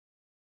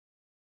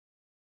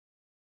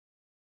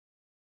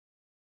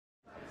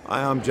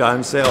Hi, I'm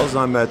John Sayles.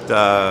 I'm at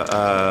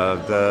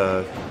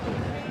the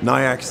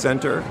NIAC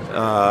Center.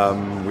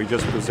 We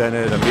just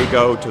presented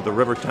AMIGO to the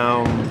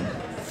Rivertown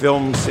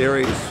film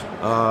series.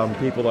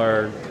 People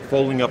are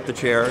folding up the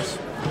chairs.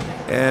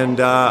 And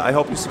I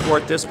hope you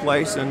support this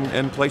place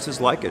and places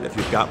like it. If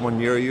you've got one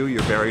near you,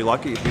 you're very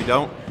lucky. If you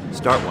don't,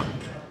 start one.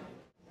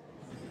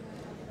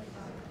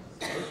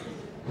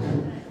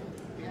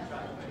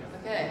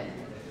 Okay.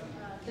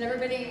 Can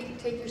everybody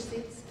take your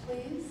seats,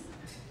 please?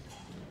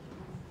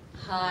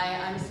 Hi,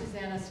 I'm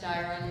Susanna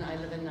Styron. I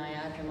live in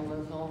Nyack. I'm a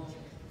local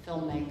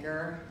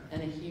filmmaker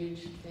and a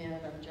huge fan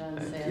of John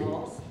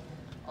Sayles.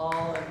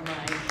 All of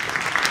my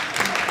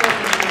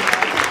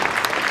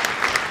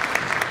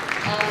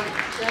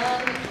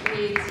John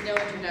needs no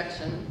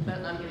introduction, but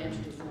I'm going to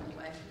introduce him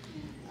anyway.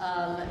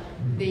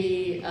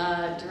 The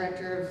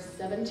director of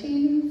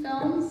 17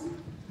 films,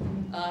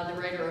 the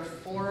writer of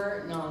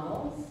 4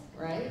 novels,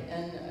 right,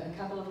 and a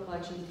couple of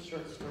collections of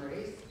short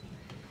stories.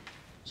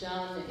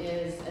 John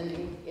is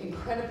an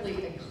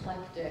incredibly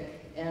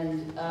eclectic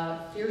and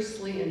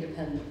fiercely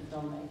independent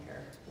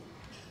filmmaker,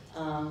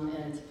 and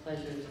it's a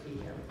pleasure to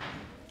be here.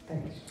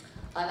 Thanks.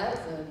 That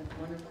was a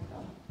wonderful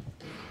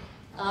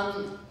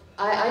film.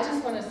 I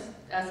just want to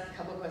ask a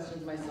couple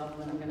questions myself,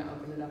 and then I'm going to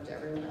open it up to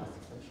everyone else,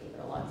 because I'm sure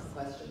there are lots of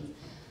questions.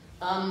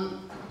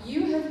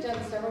 You have done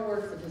several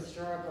works of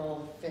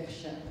historical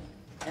fiction,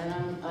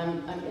 and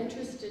I'm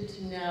interested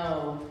to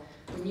know,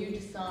 when you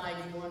decide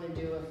you want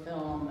to do a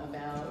film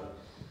about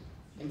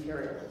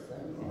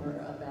imperialism or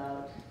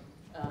about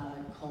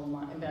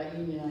about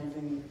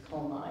unionizing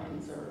coal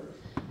mines or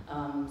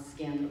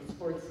scandals,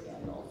 sports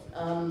scandals,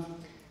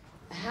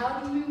 how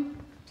do you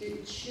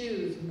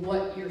choose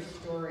what your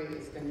story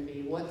is going to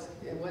be? What's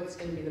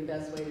going to be the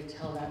best way to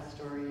tell that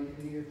story and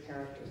who your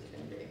characters are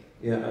going to be?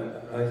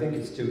 Yeah, I think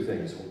it's 2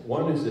 things.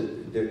 One is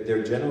that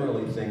they're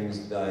generally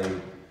things that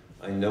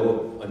I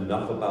know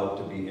enough about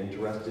to be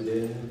interested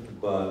in,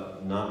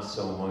 but not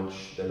so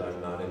much that I'm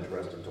not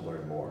interested to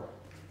learn more.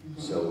 Mm-hmm.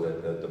 So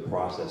that the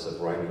process of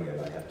writing it,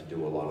 I have to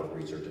do a lot of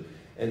research.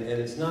 And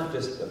it's not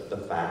just the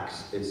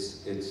facts,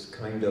 it's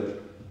kind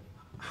of,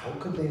 how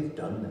could they have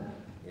done that?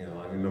 You know,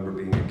 I remember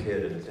being a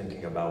kid and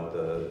thinking about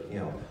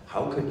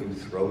how could you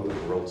throw the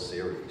World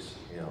Series?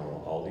 You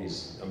know, all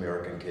these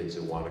American kids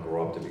who want to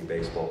grow up to be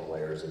baseball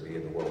players and be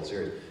in the World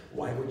Series.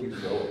 Why would you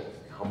throw it?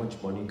 How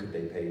much money could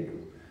they pay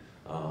you?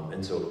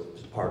 And so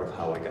part of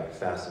how I got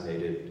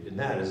fascinated in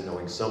that is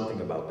knowing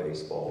something about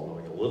baseball,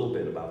 knowing a little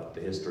bit about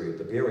the history of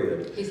the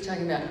period. He's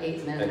talking about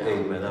 8 Men Out.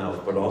 8 Men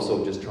Out, but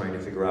also just trying to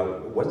figure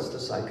out what's the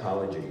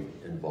psychology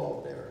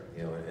involved there.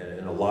 You know,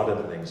 and a lot of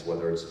the things,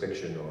 whether it's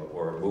fiction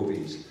or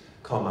movies,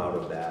 come out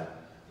of that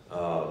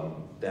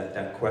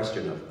that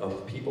question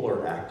of people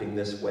are acting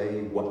this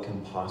way, what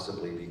can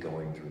possibly be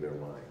going through their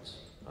minds?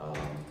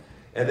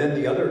 And then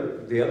the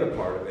other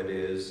part of it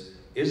is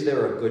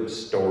there a good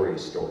story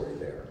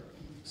there?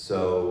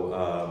 So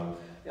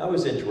I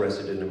was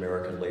interested in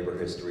American labor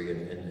history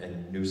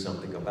and knew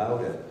something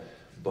about it,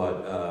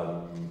 but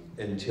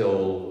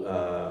until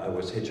I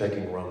was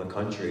hitchhiking around the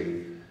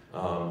country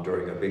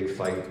during a big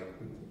fight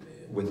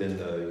within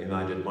the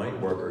United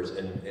Mine Workers,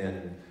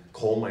 and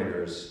coal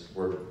miners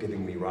were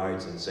giving me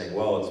rides and saying,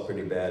 well, it's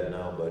pretty bad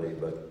now, buddy,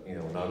 but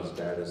not as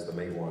bad as the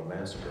Maywan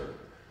Massacre.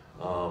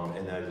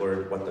 And I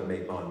learned what the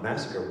Maywan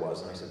Massacre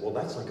was, and I said, well,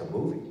 that's like a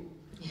movie.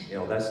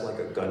 That's like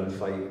a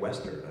gunfight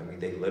Western. I mean,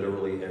 they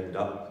literally end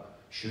up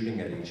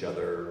shooting at each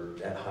other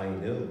at high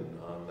noon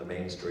on the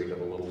main street of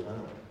a little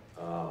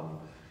town.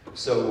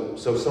 So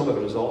some of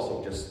it is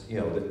also just,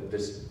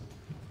 this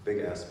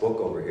big-ass book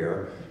over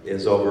here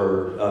is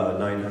over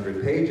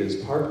 900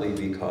 pages, partly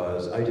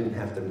because I didn't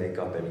have to make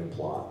up any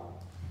plot.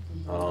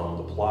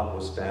 The plot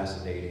was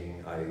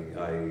fascinating.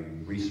 I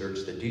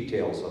researched the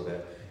details of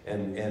it,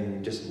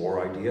 and just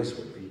more ideas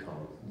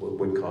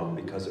would come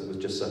because it was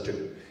just such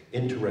an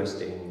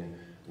interesting,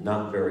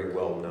 not very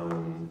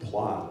well-known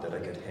plot that I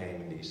could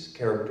hang these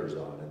characters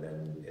on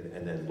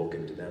and then look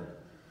into them.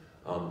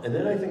 And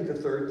then I think the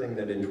third thing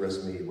that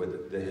interests me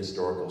with the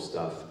historical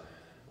stuff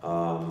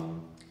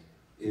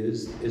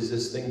is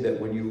this thing that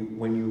when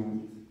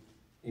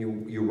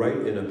you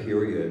write in a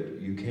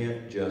period, you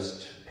can't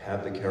just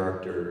have the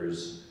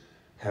characters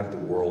have the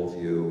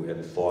worldview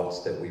and thoughts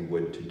that we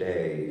would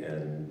today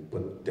and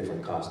put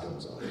different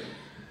costumes on.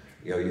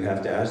 You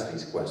have to ask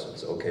these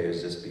questions. Okay,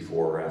 is this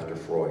before or after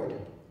Freud?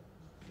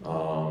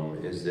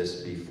 Is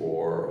this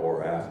before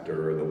or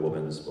after the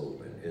women's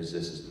movement? Is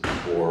this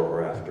before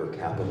or after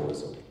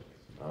capitalism?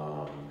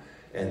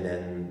 And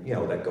then,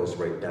 that goes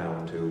right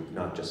down to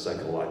not just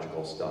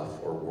psychological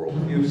stuff or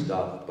worldview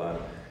stuff,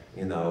 but,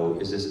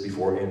 is this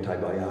before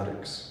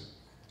antibiotics?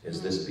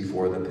 Is this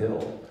before the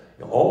pill?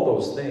 All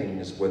those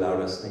things,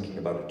 without us thinking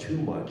about it too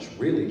much,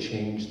 really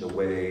change the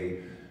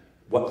way,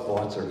 what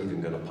thoughts are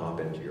even going to pop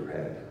into your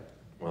head.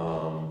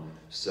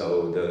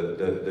 So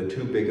the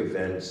 2 big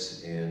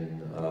events in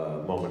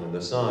Moment in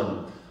the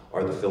Sun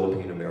are the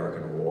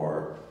Philippine-American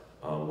War,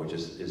 which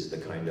is the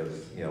kind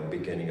of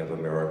beginning of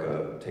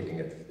America taking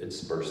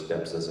its first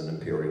steps as an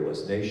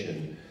imperialist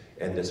nation,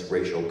 and this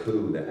racial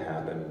coup that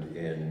happened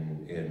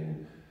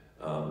in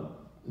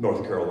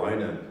North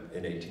Carolina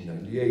in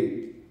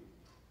 1898.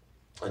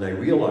 And I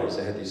realized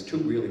I had these two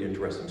really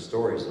interesting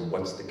stories, and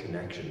what's the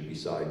connection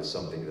besides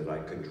something that I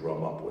could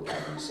drum up with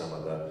having some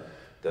of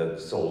the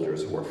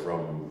soldiers who are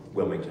from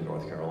Wilmington,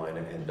 North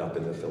Carolina, end up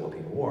in the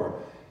Philippine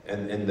War.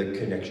 And the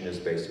connection is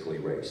basically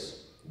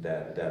race,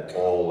 that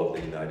all of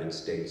the United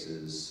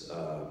States'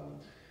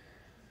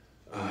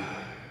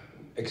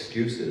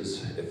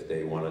 excuses, if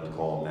they wanted to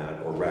call them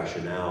that, or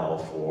rationale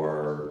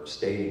for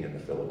staying in the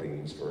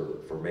Philippines,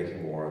 for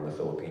making war on the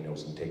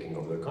Filipinos and taking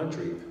over the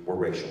country, were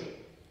racial.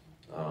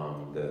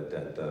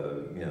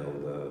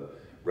 The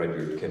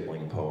Rudyard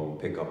Kipling poem,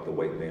 Pick Up the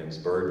White Man's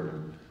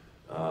Burden,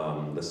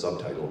 the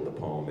subtitle of the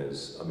poem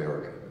is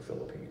America in the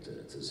Philippines, and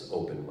it's this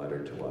open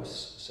letter to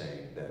us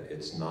saying that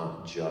it's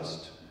not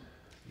just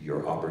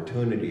your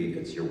opportunity,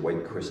 it's your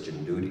white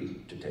Christian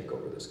duty to take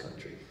over this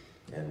country.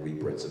 And we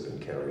Brits have been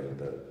carrying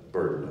the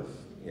burden of,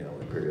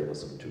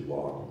 imperialism too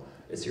long.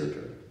 It's your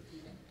turn.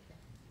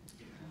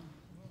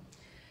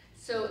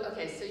 So,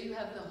 okay, so you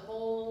have the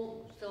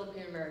whole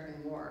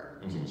Philippine-American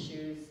War to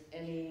choose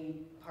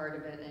any part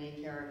of it, any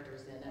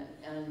characters in it,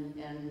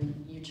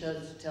 and you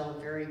chose to tell a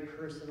very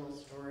personal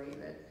story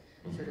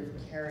that sort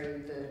of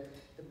carried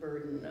the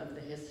burden of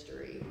the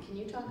history. Can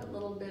you talk a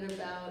little bit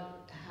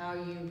about how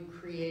you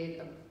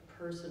create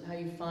how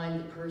you find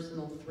the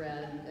personal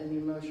thread and the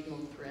emotional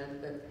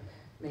thread that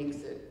makes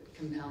it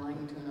compelling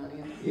to an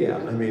audience? Yeah,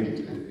 I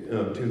mean,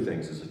 two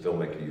things as a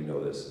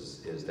filmmaker,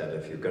 this, is that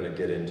if you're going to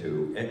get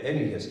into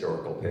any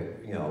historical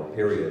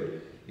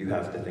period, you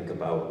have to think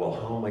about, well,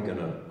 how am I going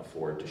to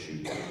afford to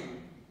shoot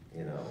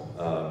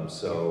that?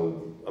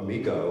 So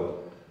AMIGO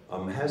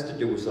has to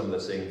do with some of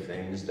the same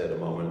things that A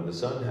Moment in the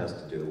Sun has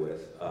to do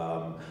with,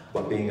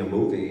 but being a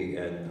movie,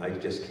 and I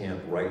just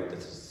can't write the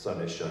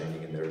sun is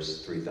shining and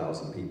there's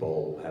 3,000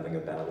 people having a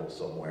battle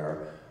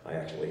somewhere. I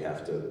actually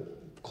have to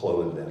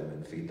clothe them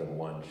and feed them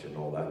lunch and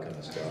all that kind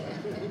of stuff.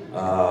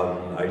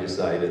 I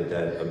decided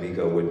that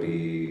AMIGO would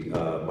be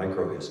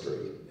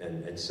microhistory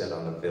and set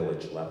on a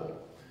village level.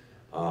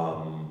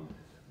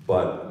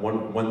 But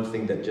one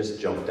thing that just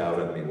jumped out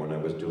at me when I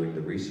was doing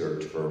the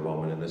research for A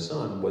Moment in the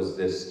Sun was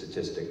this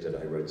statistic that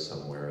I read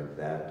somewhere,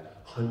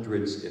 that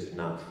hundreds, if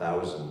not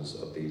thousands,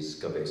 of these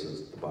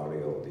cabezas de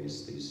barrio,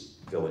 these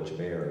village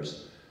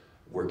mayors,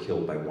 were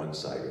killed by one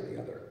side or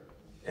the other.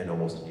 And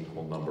almost an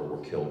equal number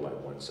were killed by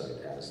one side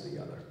as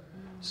the other.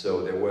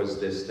 So there was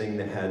this thing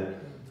that had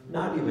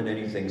not even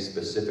anything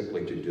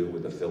specifically to do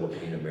with the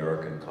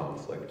Philippine-American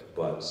conflict,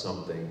 but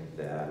something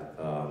that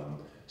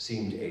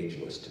seemed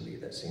ageless to me,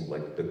 that seemed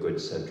like the good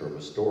center of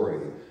a story,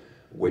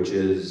 which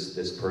is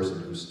this person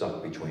who's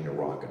stuck between a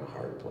rock and a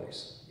hard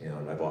place.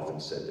 And I've often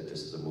said that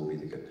this is a movie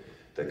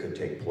that could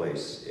take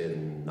place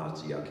in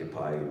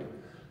Nazi-occupied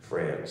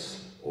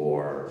France,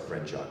 or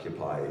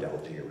French-occupied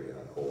Algeria,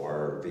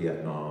 or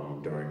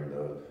Vietnam during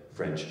the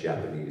French,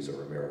 Japanese,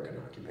 or American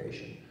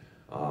occupation.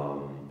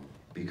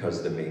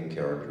 Because the main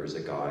character is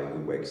a guy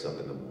who wakes up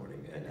in the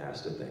morning and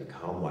has to think,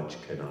 how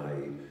much can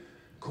I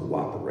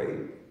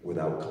cooperate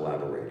without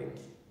collaborating,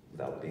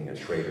 without being a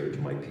traitor to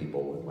my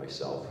people and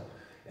myself?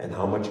 And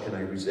how much can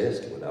I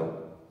resist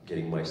without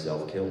getting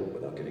myself killed,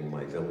 without getting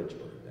my village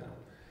burned down?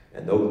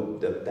 And though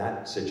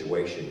that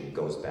situation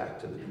goes back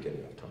to the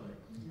beginning of time.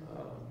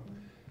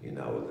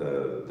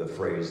 The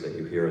phrase that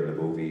you hear in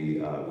the movie,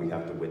 we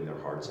have to win their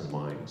hearts and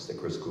minds, that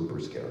Chris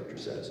Cooper's character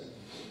says.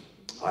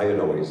 I had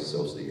always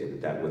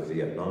associated that with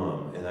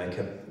Vietnam, and I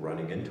kept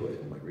running into it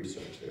in my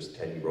research. There's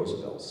Teddy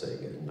Roosevelt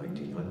saying it in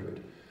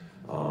 1900.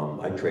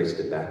 I traced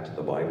it back to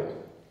the Bible.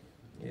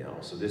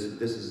 So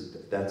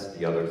that's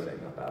the other thing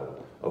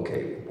about,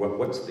 okay,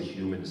 what's the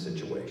human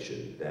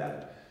situation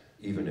that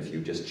even if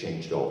you just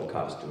changed all the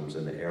costumes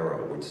in the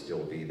era would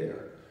still be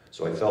there?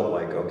 So I felt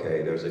like,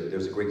 okay, there's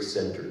a great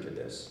center to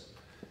this.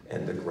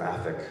 And the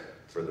graphic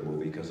for the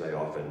movie, because I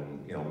often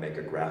make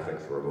a graphic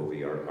for a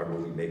movie, our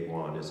movie Make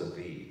One is a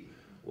V,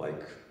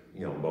 like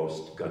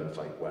most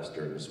gunfight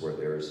westerns where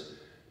there's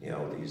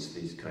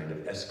these kind of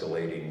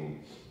escalating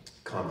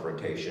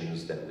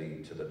confrontations that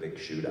lead to the big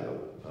shootout.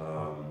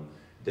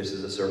 This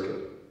is a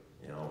circle,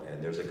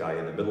 and there's a guy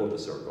in the middle of the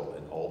circle,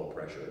 and all the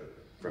pressure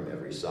from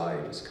every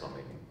side is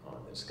coming on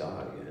this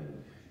guy,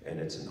 and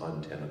it's an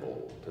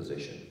untenable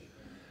position.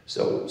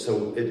 So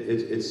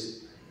it's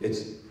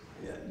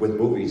with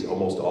movies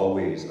almost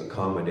always a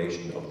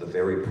combination of the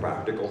very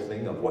practical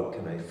thing of what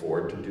can I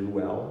afford to do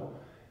well,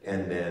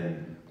 and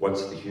then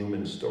what's the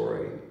human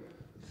story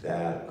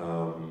that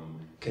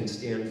can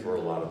stand for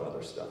a lot of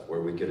other stuff,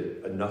 where we get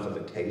enough of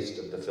a taste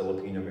of the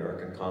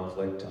Philippine-American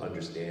conflict to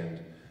understand,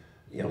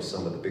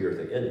 some of the bigger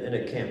things. And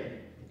it can't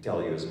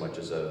tell you as much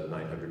as a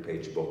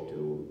 900-page book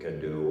can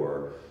do,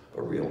 or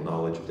a real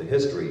knowledge of the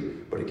history,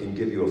 but it can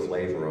give you a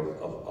flavor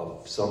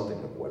of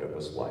something of what it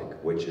was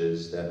like, which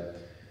is that,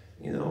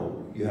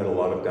 you had a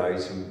lot of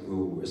guys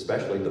who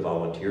especially the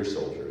volunteer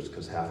soldiers,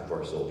 because half of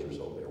our soldiers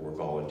over there were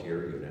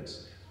volunteer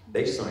units,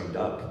 they signed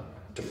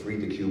up to free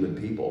the Cuban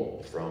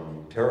people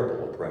from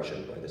terrible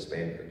oppression by the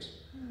Spaniards.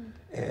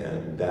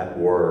 And that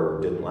war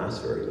didn't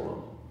last very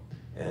long.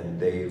 And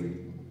they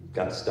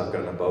got stuck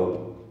on a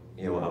boat,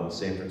 you know, out in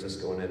San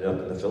Francisco and ended up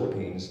in the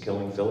Philippines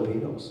killing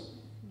Filipinos.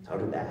 How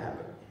did that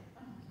happen?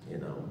 You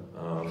know,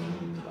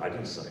 I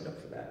didn't sign up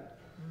for that.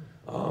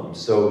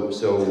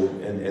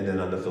 And then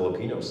on the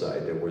Filipino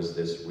side, there was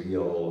this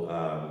real,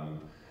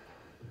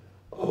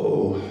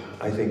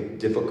 I think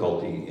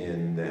difficulty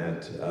in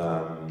that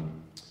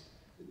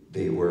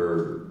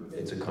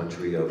it's a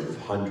country of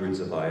hundreds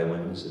of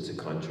islands, it's a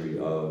country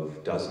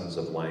of dozens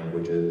of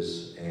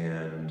languages,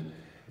 and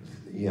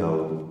you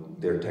know,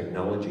 their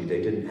technology,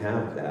 they didn't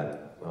have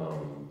that,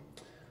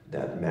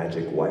 that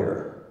magic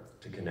wire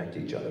to connect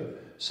each other.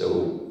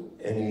 So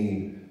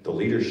the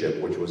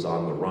leadership which was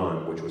on the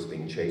run, which was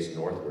being chased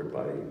northward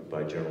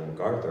by General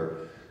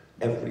MacArthur,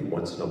 every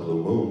once in a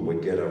blue moon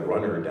would get a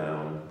runner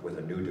down with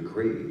a new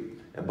decree,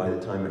 and by the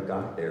time it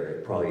got there,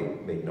 it probably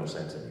made no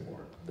sense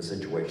anymore. The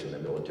situation, the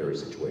military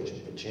situation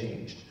had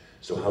changed.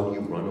 So how do you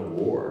run a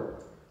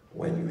war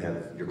when you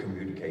have, your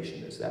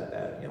communication is that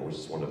bad? You know, which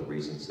is one of the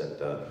reasons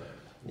that,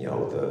 you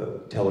know,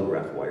 the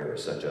telegraph wire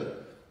is such an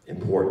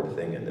important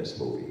thing in this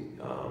movie,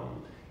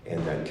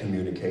 and that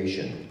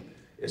communication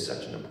is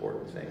such an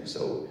important thing.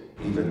 So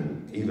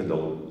even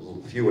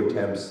the few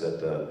attempts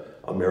that the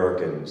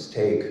Americans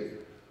take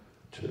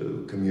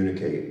to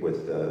communicate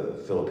with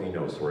the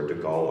Filipinos who are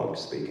Tagalog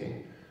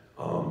speaking,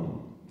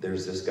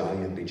 there's this guy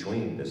in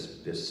between,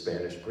 this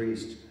Spanish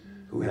priest,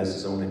 who has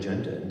his own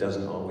agenda and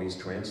doesn't always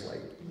translate.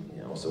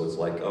 You know, so it's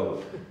like,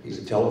 oh, he's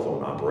a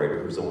telephone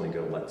operator who's only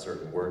going to let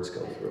certain words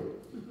go through.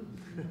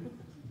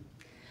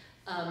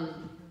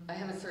 I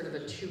have a sort of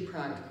a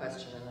two-pronged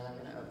question, and then I'm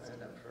going to open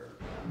it up for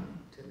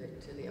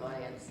to the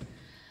audience.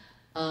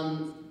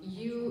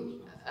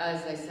 You,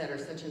 as I said, are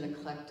such an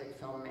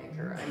eclectic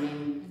filmmaker. I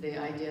mean, the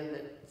idea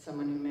that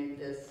someone who made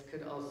this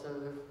could also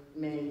have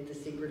made The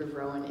Secret of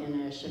Rowan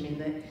Inish. I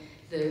mean,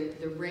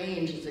 the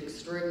range is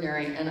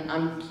extraordinary, and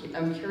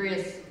I'm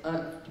curious,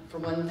 for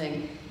one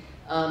thing,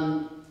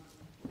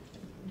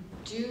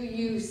 do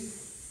you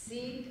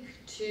seek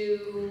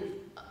to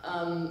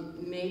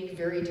make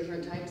very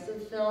different types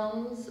of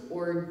films,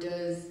 or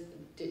do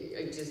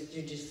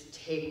you just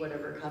take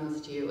whatever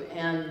comes to you?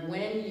 And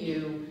when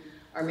you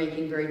are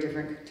making very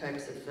different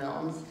types of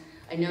films,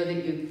 I know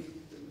that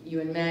you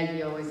and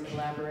Maggie always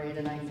collaborate,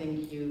 and I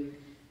think you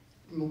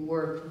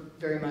work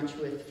very much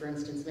with, for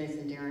instance,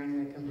 Mason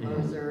Daring, the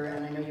composer,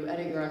 and I know you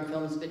edit your own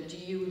films, but do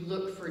you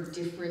look for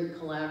different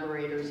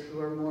collaborators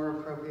who are more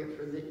appropriate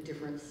for the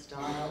different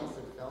styles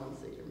of films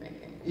that you're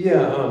making?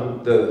 Yeah,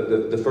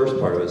 the first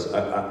part of it is,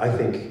 I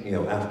think, you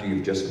know, after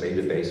you've just made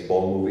a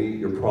baseball movie,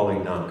 you're probably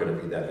not going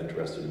to be that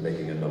interested in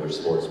making another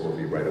sports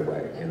movie right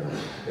away, you know.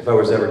 If I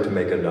was ever to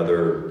make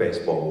another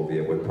baseball movie,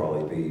 it would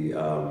probably be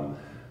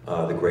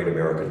the great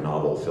American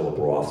novel, Philip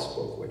Roth's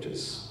book, which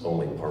is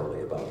only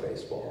partly about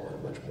baseball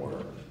and much more,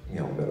 you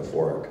know,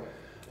 metaphoric.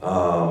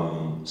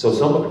 So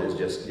some of it is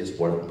just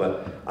one,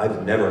 but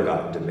I've never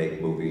gotten to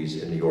make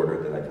movies in the order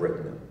that I've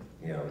written them.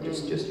 You know,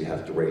 just you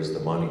have to raise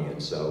the money,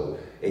 and so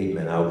 8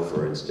 Men Out,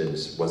 for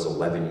instance, was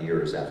 11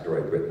 years after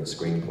I'd written the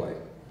screenplay.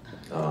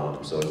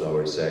 So as I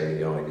always say,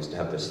 you know, I used to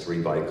have this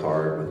 3x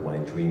card with my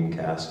dream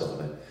cast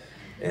on it.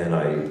 And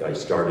I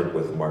started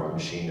with Martin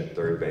Sheen at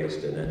third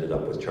base and ended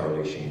up with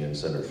Charlie Sheen in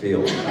center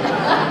field.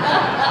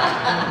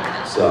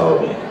 So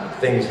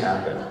things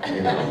happen,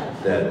 you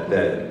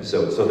know.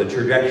 So the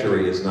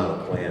trajectory is not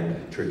a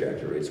planned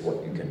trajectory; it's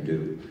what you can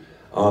do.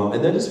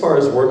 And then as far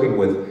as working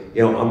with,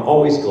 you know, I'm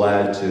always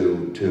glad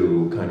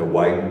to kind of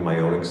widen my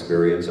own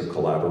experience of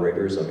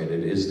collaborators. I mean,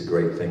 it is the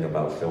great thing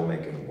about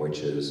filmmaking, which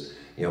is,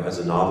 you know, as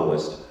a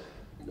novelist,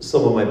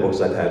 some of my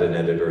books I've had an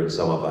editor and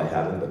some of I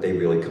haven't, but they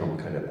really come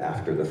kind of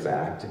after the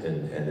fact,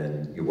 and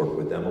then you work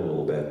with them a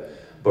little bit.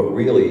 But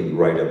really, you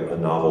write a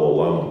novel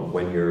alone.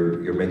 When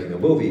you're making a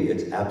movie,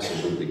 it's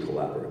absolutely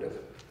collaborative.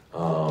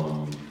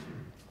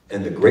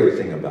 And the great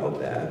thing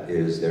about that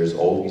is there's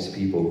all these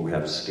people who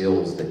have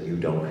skills that you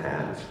don't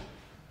have.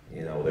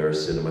 You know, there are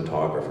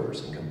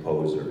cinematographers and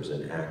composers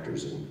and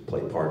actors who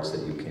play parts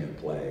that you can't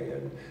play,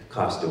 and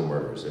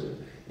costumers,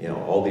 and you know,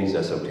 all these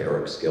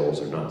esoteric skills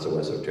or not so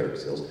esoteric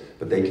skills,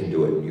 but they can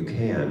do it and you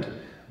can't.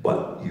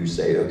 But you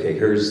say, okay,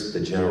 here's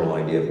the general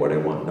idea of what I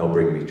want, now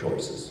bring me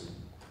choices.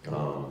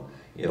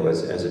 You know,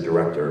 as a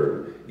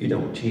director, you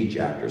don't teach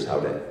actors how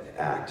to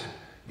act,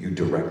 you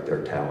direct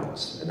their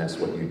talents, and that's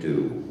what you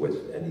do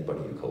with anybody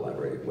you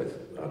collaborate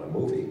with on a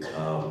movie.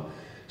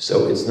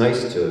 So it's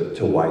nice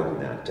to widen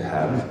that,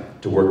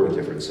 to work with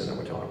different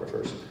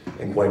cinematographers.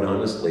 And quite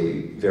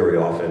honestly, very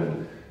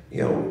often,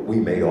 you know, we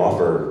may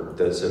offer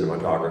the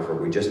cinematographer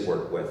we just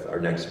worked with our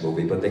next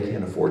movie, but they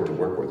can't afford to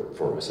work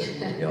for us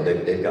anymore. You know,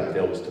 they've got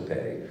bills to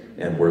pay,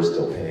 and we're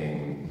still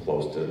paying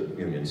close to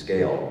union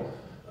scale.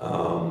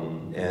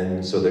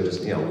 And so they're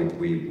just, you know,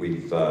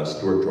 we've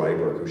Stuart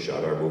Dryburgh, who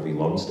shot our movie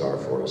Lone Star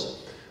for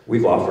us,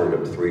 we've offered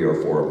him 3 or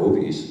 4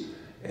 movies,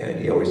 and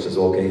he always says,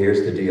 okay,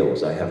 here's the deal,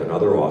 is I have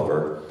another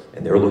offer,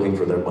 and they're looking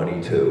for their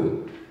money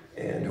too,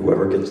 and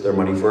whoever gets their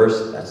money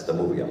first, that's the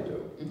movie I'll do.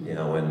 You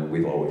know, and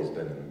we've always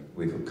been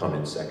we've come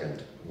in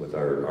second with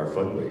our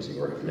fundraising,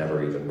 or have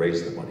never even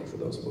raised the money for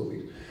those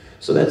movies.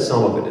 So that's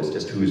some of it, is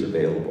just who's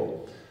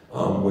available.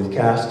 With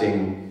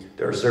casting,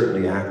 there are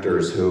certainly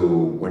actors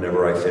who,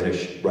 whenever I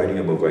finish writing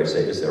a movie, I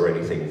say, is there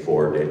anything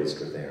for David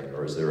Strathairn,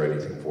 or is there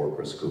anything for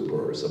Chris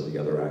Cooper, or some of the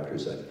other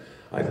actors that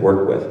I've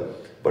worked with?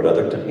 But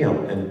other times, you know,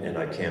 and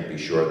I can't be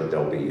sure that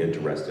they'll be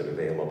interested,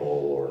 available,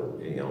 or,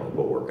 you know, it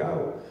will work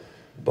out.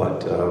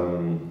 But,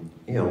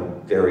 you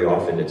know, very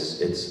often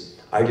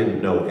I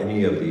didn't know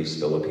any of these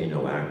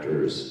Filipino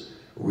actors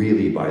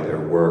really by their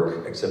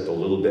work, except a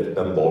little bit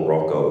Bembol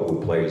Rocco,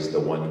 who plays the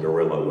one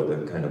gorilla with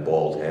a kind of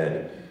bald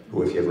head,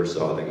 who, if you ever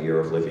saw The Year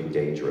of Living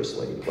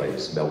Dangerously,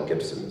 plays Mel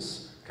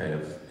Gibson's kind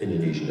of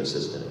Indonesian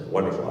assistant, a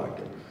wonderful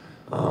actor.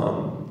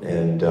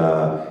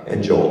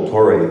 And Joel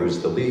Torre, who's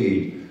the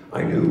lead,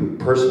 I knew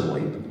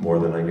personally more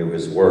than I knew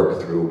his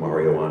work through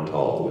Mario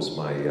Antal, who was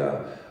my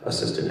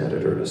assistant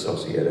editor and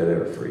associate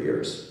editor for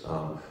years,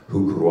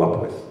 who grew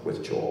up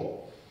with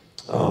Joel.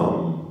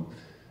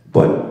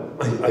 But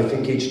I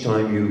think each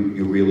time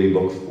you really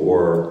look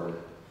for,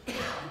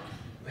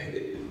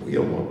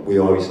 we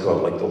always call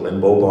it like the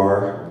limbo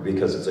bar,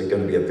 because it's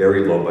going to be a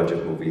very low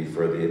budget movie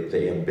for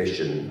the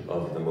ambition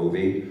of the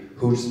movie.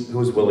 Who's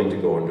willing to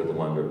go under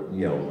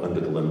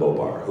the limbo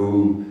bar?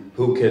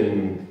 Who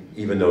can,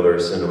 even though they're a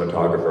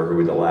cinematographer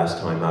who the last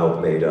time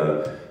out made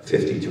a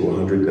 $50 to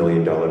 $100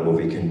 million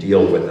movie, can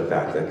deal with the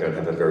fact that they're going to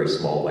have a very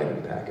small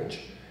lighting package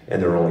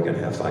and they're only going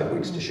to have 5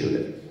 weeks to shoot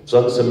it.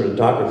 So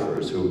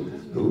cinematographers who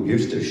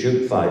used to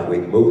shoot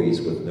 5-week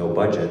movies with no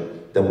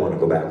budget don't want to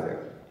go back there,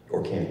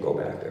 or can't go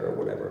back there, or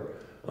whatever.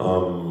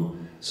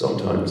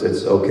 Sometimes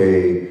it's,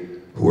 okay,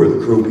 who are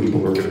the crew people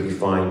who are going to be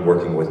fine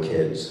working with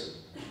kids,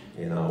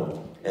 you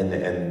know,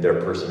 and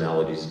their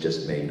personalities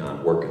just may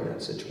not work in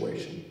that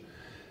situation.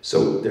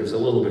 So there's a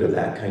little bit of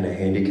that kind of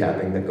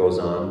handicapping that goes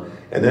on.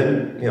 And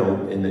then, you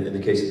know, in the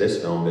case of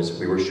this film, is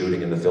we were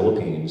shooting in the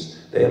Philippines.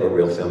 They have a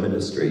real film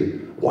industry.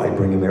 Why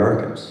bring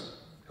Americans,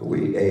 who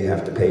we A,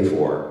 have to pay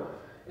for,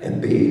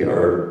 and B,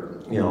 are,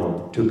 you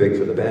know, too big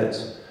for the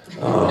beds?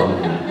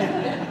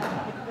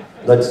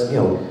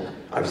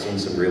 I've seen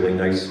some really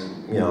nice,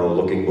 you know,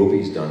 looking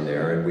movies done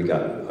there, and we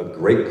got a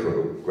great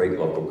crew, great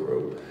local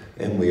crew,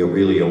 and we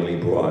really only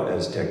brought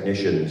as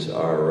technicians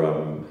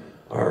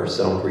our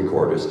sound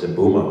recordist and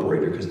boom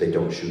operator, because they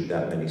don't shoot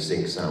that many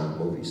sync sound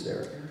movies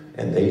there.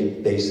 And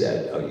they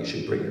said, oh, you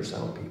should bring your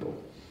sound people.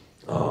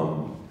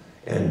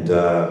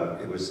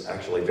 It was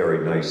actually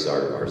very nice.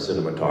 Our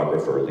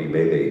cinematographer, Lee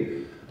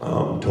Bailey,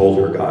 told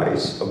her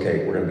guys,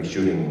 okay, we're gonna be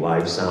shooting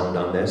live sound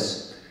on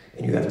this,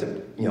 and you have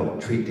to, you know,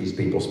 treat these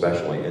people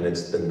specially. And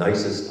it's the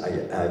nicest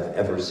I've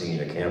ever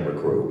seen a camera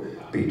crew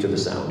be to the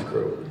sound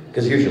crew.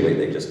 Because usually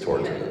they just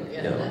torture them,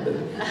 you know.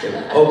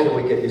 Oh, can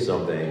we get you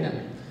something?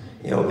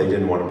 You know, they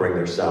didn't want to bring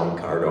their sound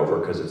card over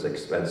because it's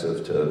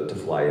expensive to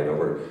fly it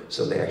over,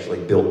 so they actually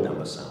built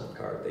them a sound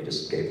card. They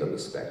just gave them the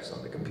specs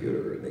on the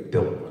computer, and they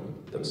built one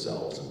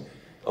themselves. And,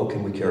 oh,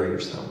 can we carry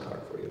your sound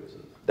card for you? So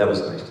that was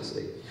nice to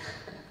see.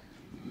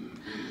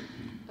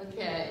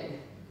 Okay,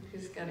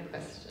 who's got a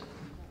question?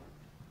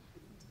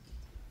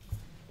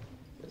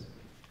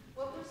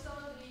 What were some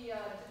of the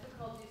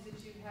difficulties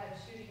that you had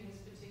shooting this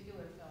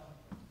particular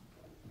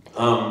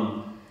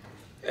film?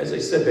 As I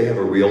said, they have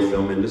a real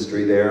film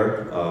industry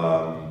there.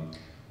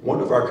 One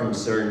of our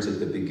concerns at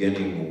the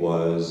beginning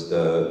was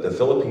the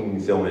Philippine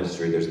film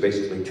industry. There's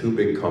basically 2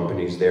 big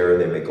companies there.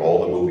 They make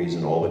all the movies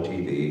and all the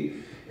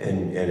TV.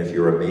 And if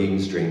you're a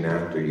mainstream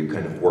actor, you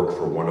kind of work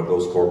for one of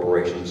those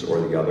corporations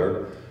or the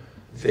other.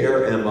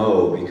 Their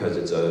MO, because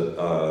it's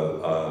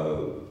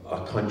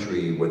a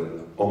country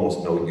with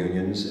almost no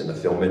unions, in the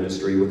film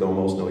industry with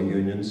almost no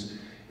unions,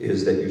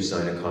 is that you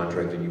sign a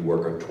contract and you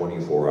work a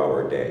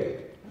 24-hour day.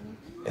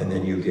 And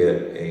then you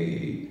get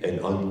an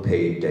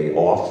unpaid day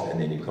off, and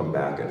then you come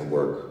back and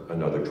work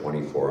another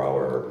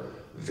 24-hour,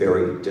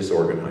 very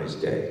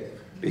disorganized day.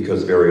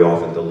 Because very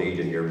often the lead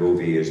in your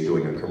movie is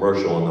doing a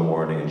commercial in the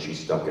morning and she's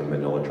stuck in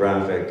Manila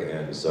traffic,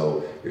 and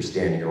so you're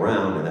standing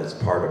around, and that's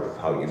part of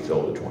how you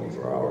fill the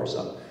 24 hours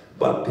up.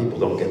 But people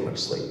don't get much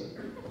sleep.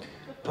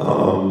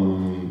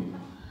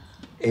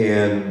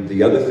 And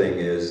the other thing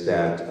is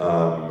that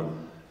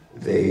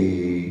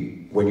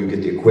when you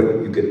get the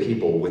equipment, you get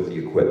people with the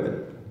equipment.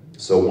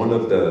 So one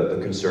of the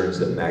concerns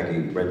that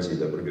Maggie Renzi,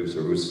 the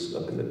producer who's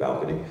up in the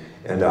balcony,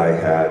 and I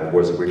had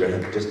was that we're going to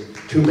have just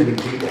too many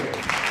people.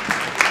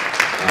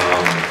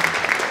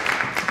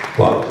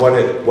 But what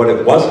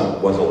it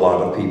wasn't was a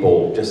lot of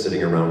people just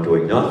sitting around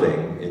doing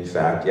nothing. In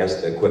fact,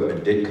 yes, the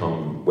equipment did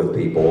come with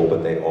people,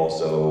 but they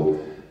also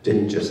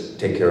didn't just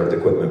take care of the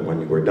equipment when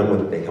you were done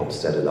with it. They helped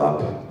set it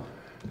up.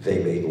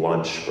 They made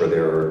lunch for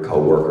their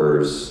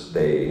coworkers.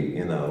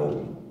 They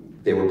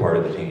were part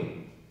of the team.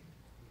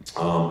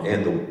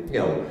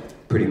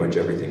 Pretty much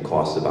everything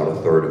costs about a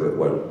third of it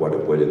what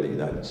it would in the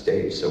United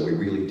States. So we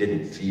really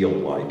didn't feel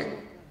like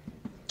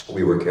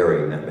we were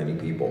carrying that many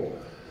people.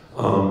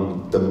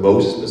 The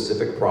most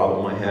specific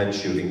problem I had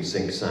shooting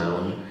sync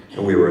sound,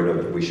 and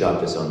we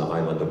shot this on the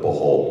island of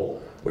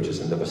Bohol, which is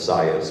in the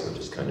Visayas, which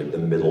is kind of the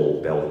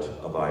middle belt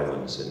of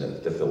islands in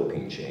the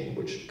Philippine chain,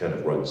 which kind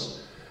of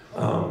runs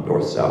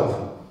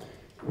north-south,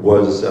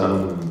 was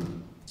the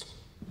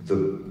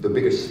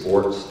biggest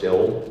sport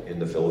still in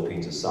the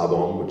Philippines is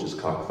sabong, which is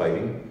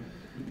cockfighting.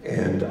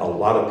 And a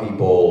lot of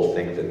people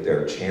think that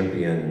they're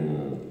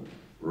champion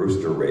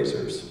rooster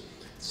raisers.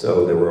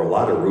 So there were a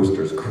lot of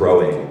roosters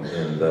crowing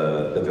in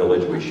the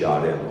village we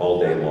shot in all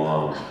day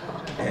long.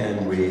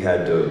 And we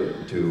had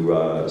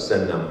to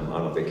send them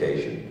on a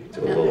vacation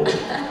to a little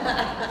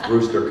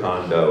rooster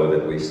condo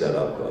that we set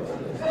up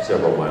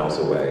several miles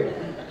away.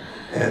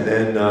 And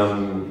then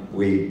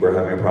we were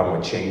having a problem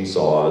with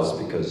chainsaws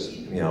because,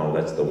 you know,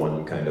 that's the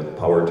one kind of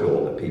power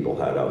tool that people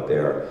had out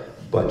there.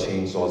 But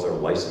chainsaws are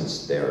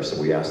licensed there, so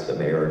we asked the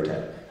mayor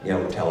to, you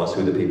know, tell us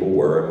who the people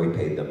were, and we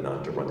paid them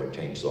not to run their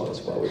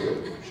chainsaws while we were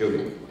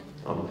shooting.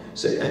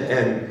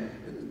 And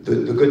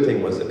the good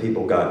thing was that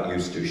people got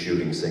used to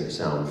shooting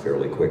sound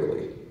fairly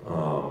quickly,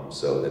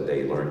 so that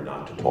they learned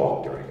not to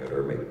talk during it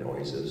or make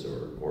noises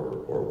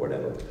or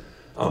whatever.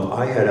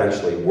 I had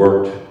actually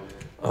worked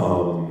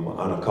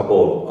on a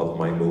couple of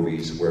my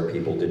movies where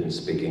people didn't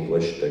speak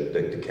English,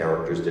 the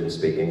characters didn't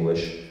speak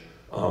English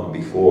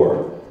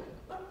before.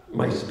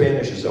 My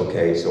Spanish is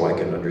okay, so I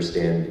can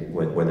understand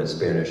when it's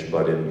Spanish,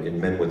 but in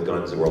Men with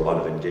Guns there were a lot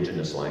of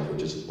indigenous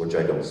languages, which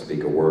I don't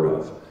speak a word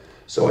of.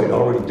 So I'd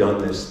already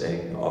done this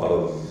thing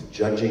of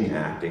judging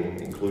acting,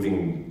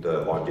 including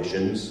the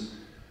auditions,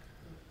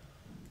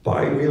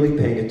 by really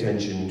paying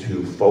attention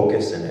to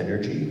focus and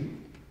energy,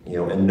 you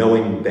know, and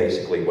knowing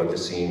basically what the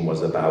scene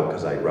was about,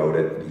 because I wrote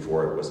it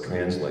before it was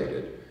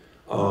translated.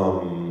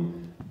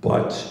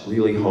 But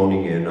really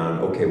honing in on,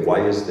 okay,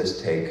 why is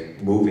this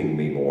take moving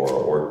me more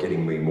or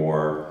getting me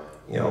more,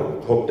 you know,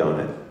 hooked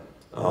on it,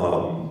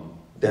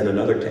 than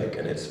another take,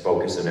 and it's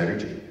focus and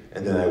energy.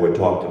 And then I would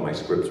talk to my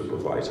script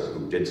supervisor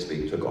who did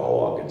speak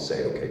Tagalog and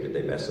say, okay, did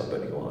they mess up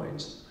any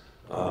lines?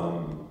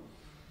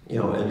 You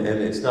know, and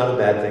it's not a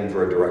bad thing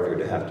for a director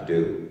to have to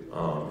do,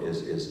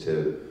 is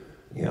to,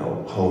 you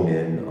know, hone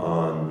in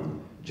on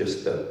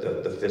just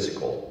the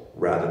physical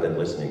rather than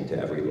listening to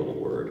every little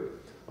word.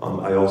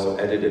 I also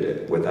edited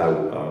it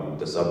without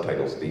the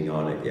subtitles being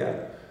on it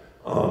yet.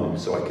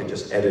 So I could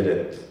just edit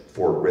it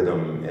for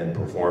rhythm and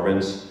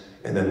performance.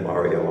 And then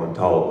Mario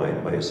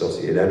Antal, my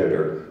associate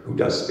editor, who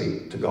does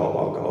speak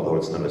Tagalog, although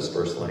it's not his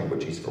first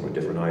language, he's from a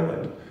different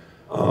island.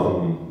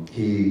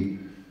 He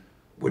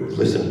would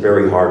listen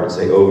very hard and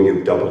say, oh,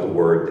 you've doubled a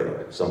word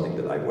there, something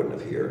that I wouldn't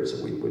have heard.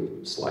 So we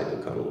would slide the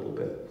cut a little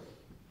bit.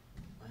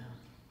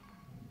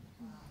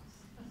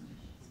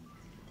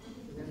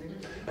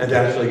 And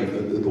actually,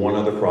 the one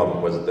other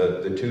problem was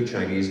the two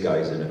Chinese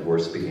guys in it who were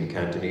speaking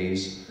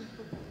Cantonese.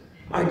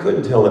 I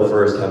couldn't tell at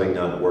first, having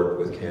not worked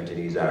with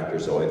Cantonese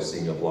actors, so I've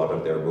seen a lot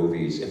of their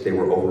movies, if they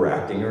were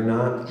overacting or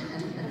not.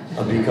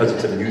 Because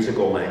it's a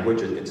musical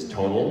language, it's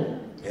tonal.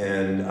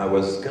 And I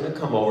was gonna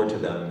come over to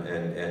them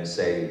and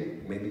say,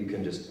 maybe you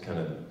can just kind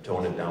of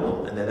tone it down a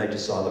little. And then I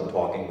just saw them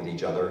talking with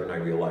each other and I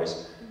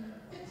realized,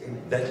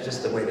 that's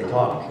just the way they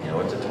talk. You know,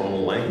 it's a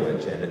tonal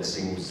language and it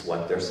seems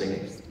like they're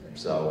singing.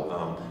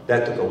 So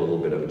that took a little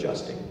bit of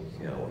adjusting,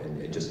 you know,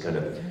 and just kind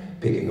of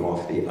picking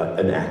off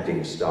an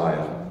acting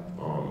style,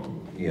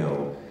 you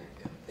know,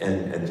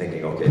 and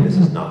thinking, okay, this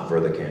is not for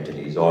the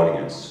Cantonese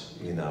audience,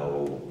 you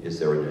know, is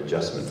there an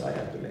adjustment I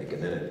have to make?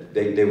 And then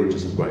they were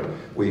just right.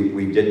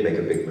 We did make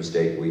a big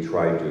mistake. We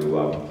tried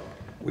to,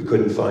 we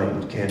couldn't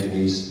find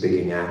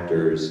Cantonese-speaking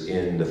actors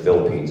in the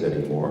Philippines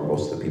anymore.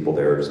 Most of the people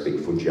there speak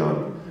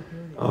Fujian.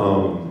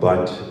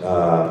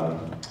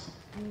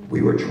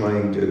 We were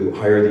trying to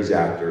hire these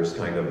actors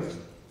kind of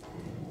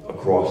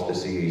across the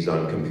seas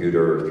on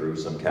computer through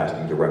some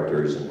casting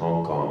directors in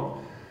Hong Kong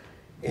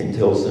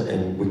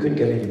and we couldn't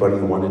get anybody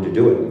who wanted to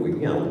do it.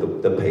 You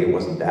know, the pay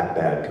wasn't that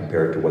bad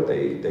compared to what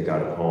they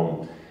got at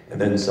home.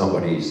 And then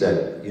somebody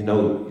said, you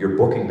know, you're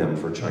booking them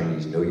for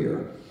Chinese New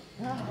Year.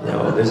 You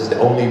know, this is the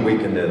only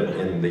week in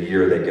the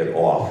year they get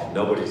off.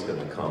 Nobody's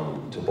gonna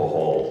come to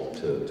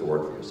Bohol to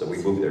work for you. So we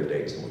moved their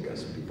dates and we got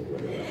some people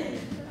ready.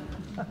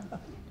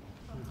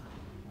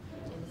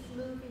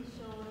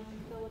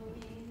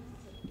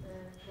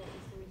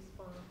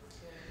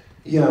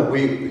 Yeah,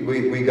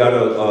 we got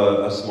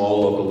a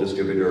small local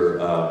distributor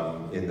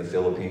in the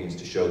Philippines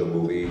to show the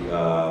movie.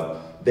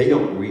 They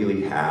don't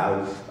really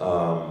have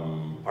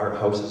art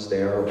houses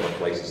there or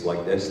places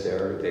like this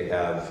there. They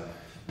have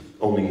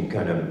only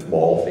kind of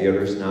mall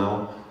theaters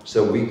now.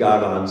 So we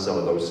got on some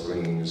of those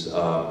screens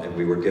and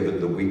we were given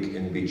the week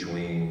in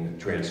between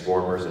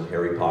Transformers and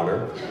Harry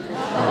Potter.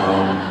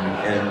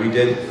 And we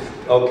did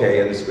okay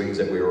in the screens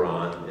that we were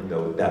on in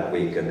that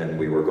week, and then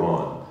we were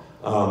gone.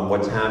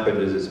 What's happened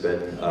is it's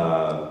been,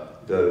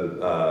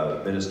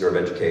 the Minister of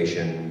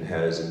Education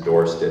has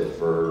endorsed it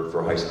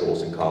for high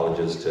schools and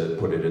colleges to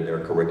put it in their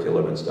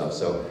curriculum and stuff.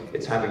 So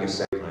it's having a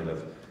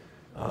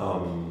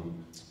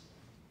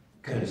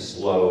kind of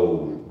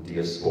slow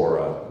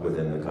diaspora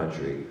within the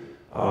country.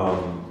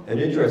 An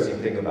interesting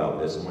thing about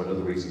this, and one of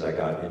the reasons I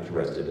got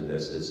interested in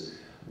this is,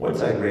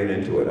 once I ran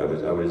into it,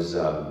 I was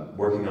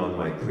working on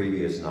my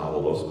previous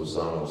novel, Los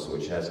Gusanos,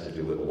 which has to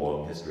do with a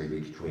long history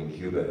between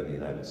Cuba and the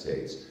United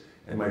States.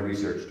 And my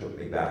research took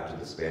me back to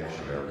the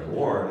Spanish-American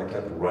War, and I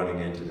kept running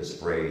into this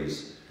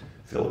phrase,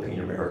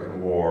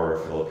 Philippine-American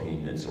War,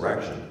 Philippine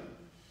insurrection.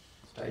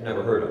 I'd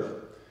never heard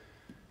of.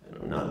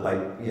 And not like,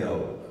 you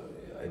know,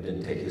 I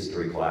didn't take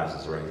history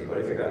classes or anything, but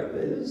I figured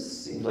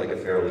this seems like a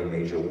fairly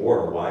major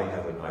war. Why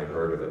haven't I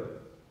heard of it?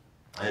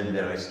 And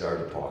then I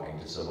started talking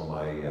to some of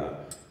my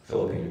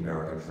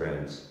Philippine-American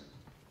friends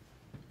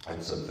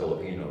and some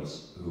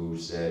Filipinos who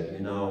said, you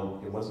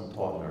know, it wasn't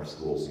taught in our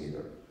schools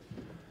either.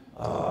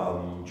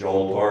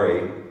 Joel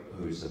Torrey,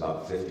 who's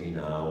about 50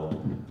 now,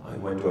 I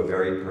went to a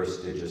very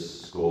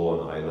prestigious school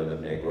on the island of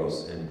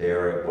Negros, and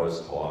there it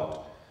was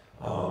taught.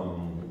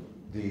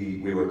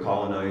 We were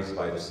colonized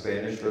by the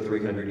Spanish for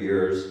 300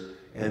 years,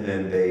 and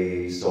then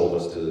they sold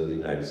us to the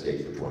United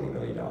States for $20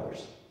 million.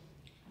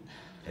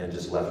 And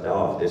just left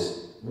off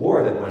this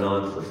war that went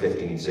on for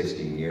 15,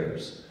 16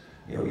 years.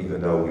 You know,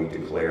 even though we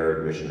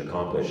declared mission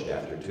accomplished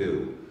after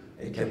 2,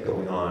 it kept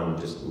going on,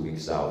 just moving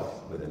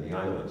south within the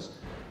islands.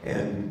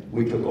 And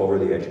we took over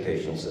the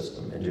educational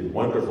system and did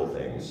wonderful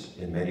things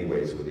in many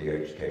ways with the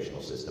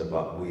educational system,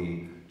 but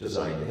we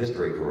designed the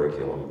history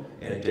curriculum,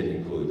 and it didn't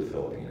include the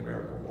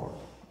Philippine-American War.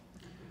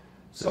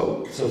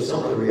 So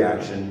some of the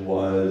reaction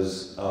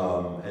was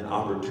an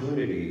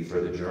opportunity for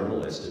the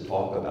journalists to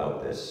talk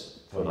about this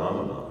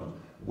phenomenon,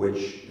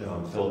 which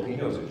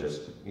Filipinos are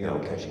just, you know,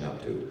 catching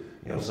up to.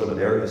 You know, some of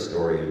their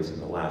historians in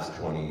the last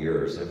 20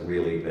 years have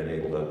really been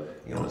able to,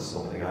 you know, it's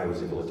something I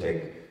was able to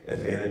take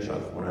advantage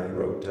of when I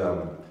wrote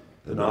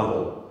the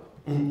novel,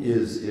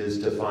 is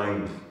to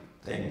find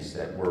things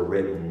that were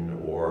written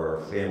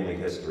or family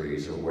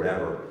histories or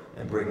whatever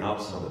and bring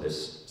out some of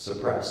this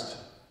suppressed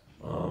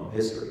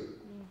history.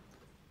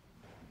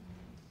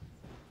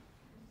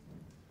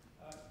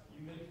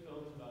 You make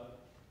films about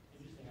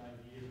interesting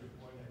ideas or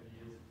important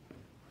ideas,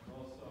 and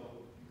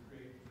also you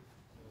create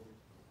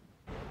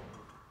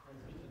transmissions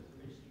to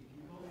interesting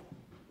people.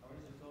 How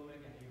does a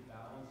filmmaker, how you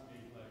balance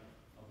being like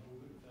a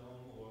movement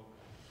film or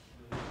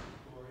really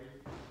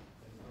story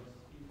and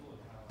versus people,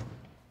 and how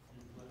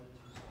you blend the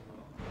two so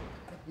well?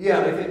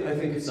 Yeah, I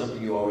think it's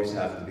something you always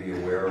have to be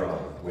aware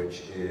of,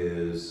 which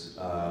is,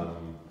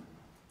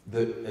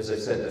 as I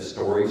said, the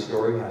story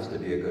has to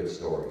be a good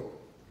story.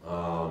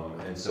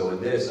 And so in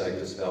this, I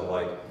just felt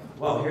like,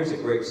 well, here's a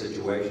great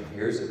situation.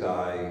 Here's a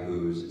guy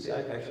who's, it's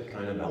actually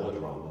kind of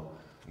melodrama.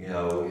 You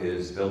know,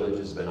 his village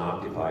has been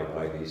occupied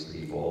by these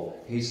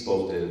people. He's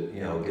supposed to,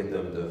 you know, get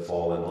them to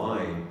fall in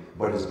line,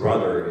 but his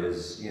brother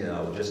is, you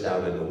know, just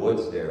out in the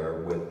woods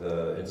there with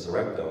the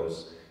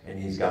insurrectos, and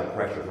he's got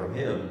pressure from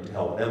him to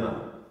help them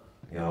out.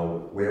 You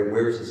know,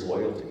 where's his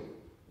loyalty?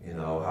 You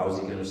know, how is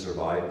he going to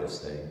survive this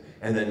thing?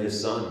 And then his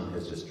son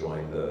has just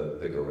joined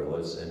the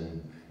guerrillas,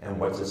 and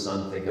what's his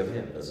son think of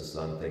him? Does his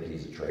son think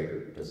he's a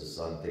traitor? Does his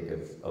son think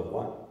of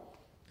what?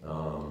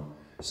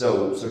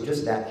 So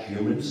just that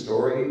human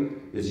story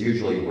is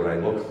usually what I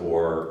look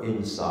for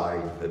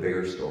inside the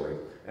bigger story.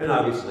 And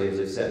obviously, as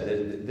I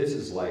said, this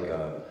is like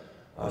a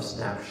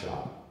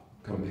snapshot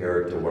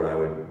compared to what I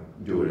would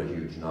do in a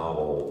huge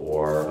novel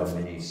or a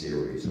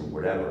mini-series or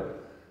whatever.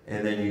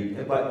 And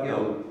then but you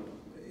know,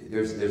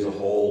 there's a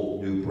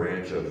whole new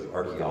branch of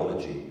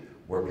archaeology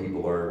where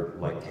people are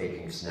like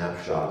taking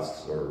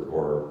snapshots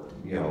or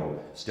you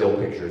know, still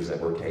pictures that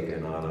were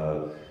taken on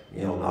a,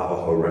 you know,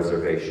 Navajo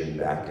reservation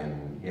back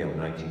in, you know,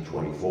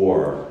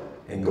 1924,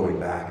 and going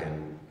back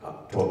and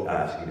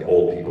asking the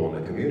old people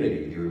in the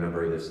community, do you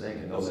remember this thing?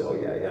 And they'll say, oh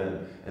yeah,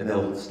 and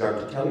they'll start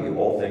to tell you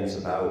all things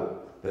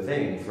about the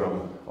thing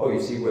from, oh,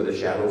 you see where the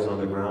shadow's on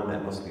the ground?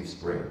 That must be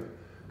spring,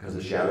 because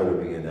the shadow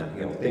would be in that,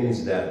 you know,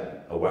 things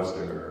that a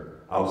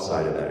Westerner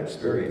outside of that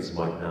experience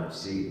might not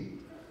see.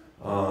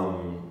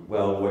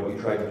 Well, what you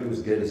try to do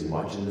is get as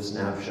much in the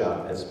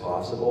snapshot as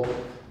possible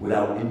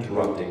without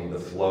interrupting the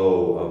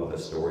flow of the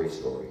story.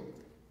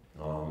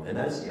 And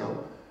that's, you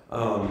know,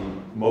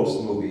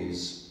 most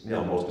movies, you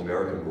know, most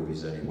American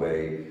movies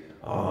anyway,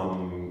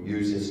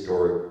 use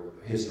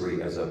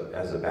history as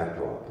a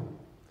backdrop.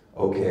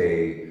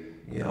 Okay,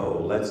 you know,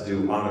 let's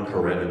do Anna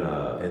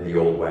Karenina in the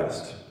Old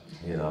West.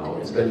 You know,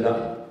 it's been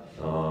done.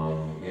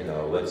 You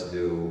know, let's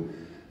do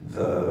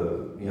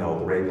the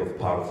rape of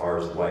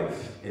Potiphar's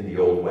wife in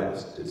the Old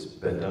West. It's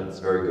been done. It's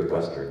a very good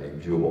Western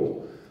named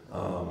Jubal,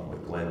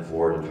 with Glenn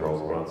Ford and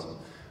Charles Bronson.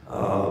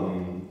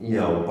 You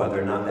know, but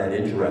they're not that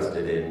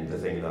interested in the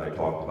thing that I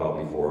talked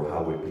about before,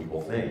 how would people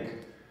think?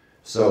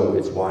 So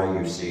it's why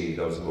you see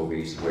those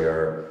movies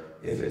where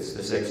if it's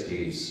the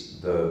 60s,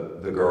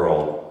 the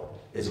girl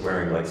is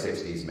wearing like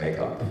 60s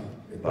makeup,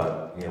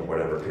 but, you know,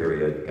 whatever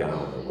period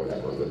gown or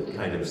whatever, with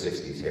kind of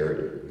 60s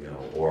hairdo, you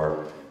know,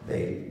 or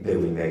they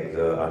remake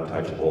the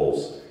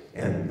Untouchables,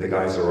 and the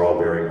guys are all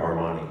wearing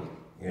Armani,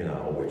 you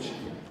know, which,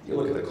 you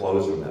look at the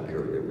clothes from that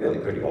period, they're really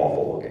pretty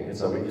awful looking, and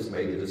so we just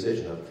made the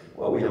decision of,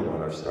 well, we don't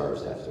want our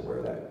stars to have to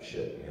wear that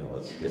shit, you know,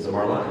 let's get some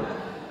Armani,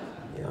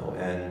 you know,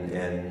 and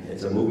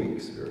it's a movie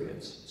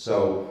experience.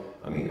 So,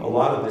 I mean, a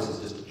lot of this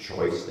is just a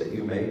choice that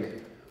you make,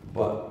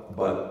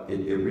 but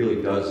it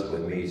really does,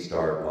 with me,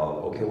 start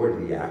off, okay, what are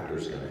the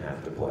actors going to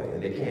have to play?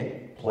 And they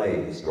can't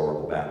play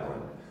historical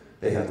background.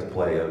 They have to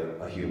play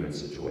a human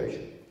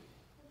situation.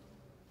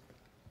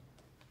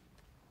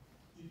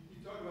 You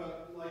talk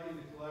about liking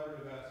the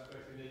collaborative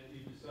aspect, and that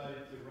you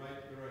decided to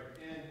write, direct,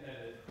 and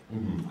edit.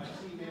 Mm-hmm. I've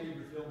seen many of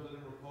your films, and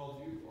it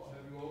recalls you.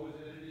 Have you always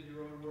edited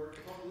your own work?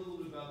 Talk a little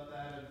bit about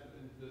that,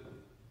 and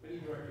many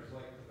directors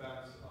like to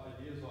bounce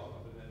ideas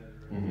off of an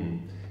editor.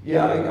 Mm-hmm.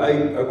 Yeah,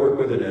 I work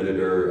with an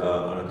editor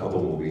on a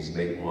couple movies,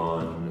 Make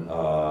One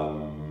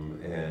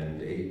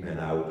and 8 Men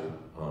Out.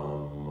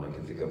 I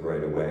can think of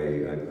right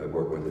away. I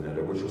worked with an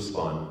editor, which was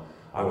fun.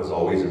 I was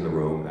always in the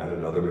room at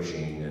another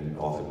machine, and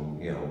often,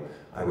 you know,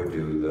 I would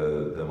do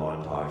the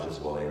montages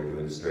while they were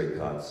doing the straight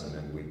cuts, and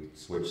then we'd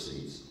switch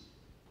seats.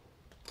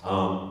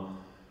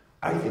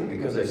 I think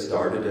because I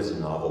started as a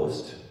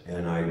novelist,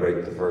 and I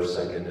write the first,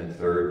 second, and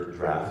third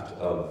draft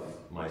of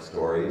my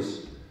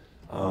stories,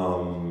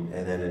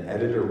 and then an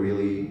editor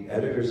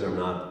editors are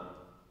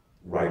not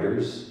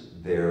writers,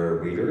 they're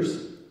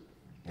readers,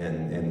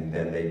 and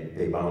then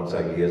they bounce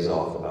ideas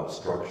off about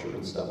structure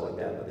and stuff like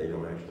that, but they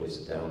don't actually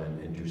sit down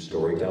and do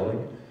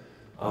storytelling.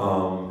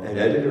 An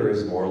editor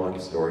is more like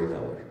a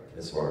storyteller,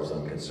 as far as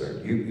I'm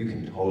concerned. You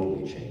can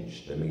totally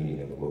change the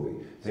meaning of a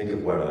movie. Think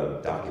of what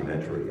a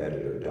documentary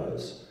editor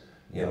does.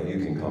 You know,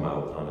 you can come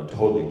out on a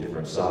totally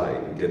different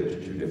side and give it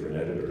to two different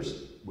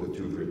editors with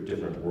two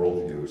different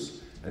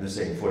worldviews, and the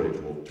same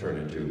footage will turn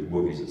into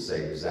movies that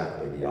say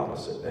exactly the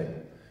opposite thing.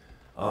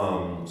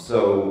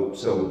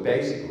 So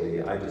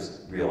basically, I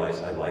just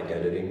realized I like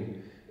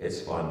editing. It's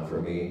fun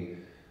for me.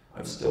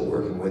 I'm still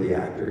working with the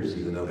actors,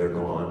 even though they're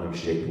gone. I'm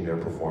shaping their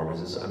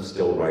performances. I'm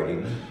still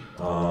writing.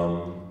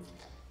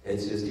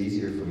 It's just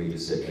easier for me to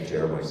sit in a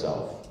chair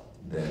myself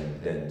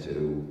than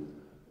to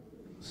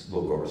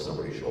look over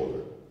somebody's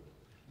shoulder.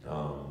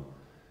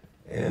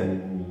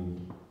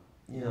 And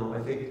you know,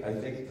 I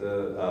think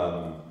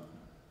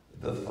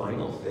the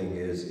final thing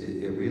is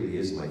it really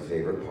is my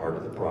favorite part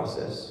of the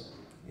process.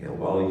 You know,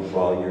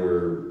 while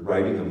you're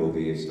writing a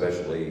movie,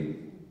 especially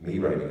me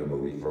writing a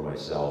movie for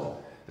myself,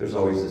 there's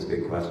always this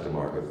big question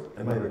mark of,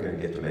 am I ever going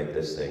to get to make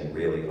this thing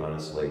really,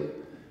 honestly?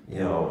 You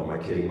know, am I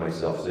kidding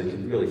myself? So you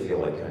can really feel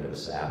like kind of a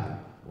sap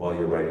while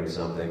you're writing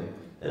something.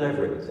 And I've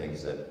written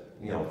things that,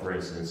 you know, for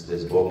instance,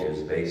 this book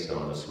is based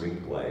on a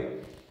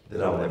screenplay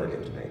that I'll never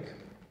get to make.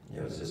 You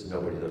know, it's just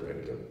nobody's ever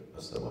going to give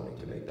us the money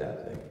to make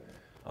that thing.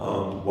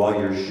 While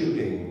you're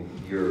shooting,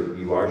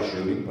 you are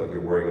shooting, but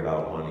you're worrying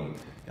about money.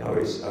 I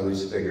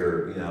always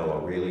figure, you know, a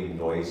really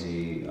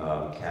noisy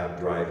cab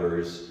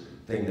driver's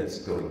thing that's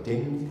going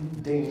ding,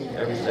 ding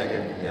every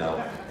second, you know,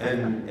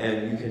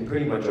 and you can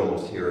pretty much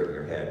almost hear it in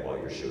your head while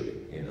you're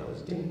shooting, you know,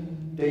 it's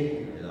ding,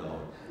 ding, you know,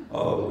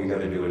 oh, we got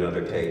to do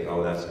another take,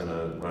 oh, that's going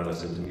to run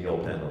us into meal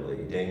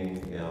penalty,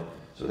 ding, you know,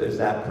 so there's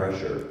that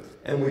pressure.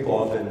 And we've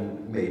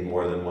often made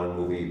more than one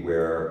movie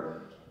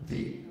where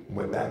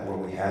back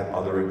when we had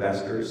other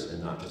investors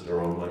and not just our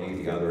own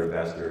money, the other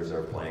investors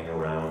are playing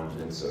around,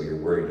 and so you're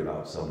worried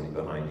about somebody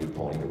behind you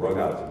pulling the rug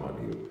out from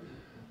under you.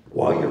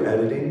 While you're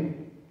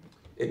editing,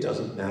 it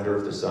doesn't matter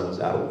if the sun's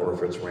out or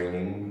if it's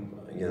raining,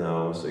 you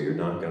know, so you're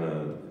not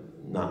gonna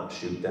not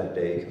shoot that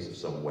day because of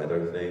some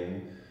weather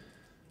thing.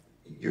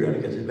 You're gonna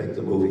get to make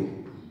the movie,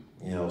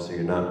 you know, so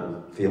you're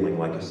not feeling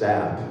like a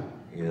sap,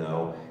 you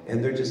know,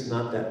 and there's just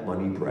not that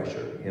money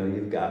pressure. You know,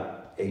 you've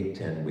got 8,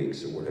 10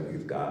 weeks or whatever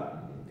you've got.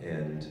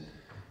 And,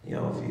 you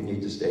know, if you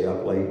need to stay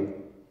up late,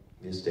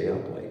 you stay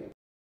up late.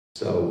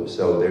 So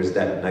there's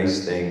that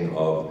nice thing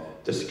of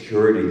the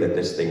security that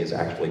this thing is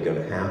actually going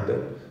to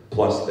happen,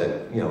 plus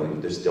that, you know,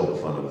 there's still the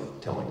fun of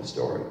telling the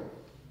story.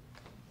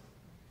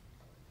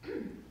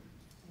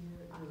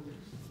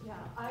 Yeah,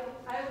 I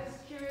was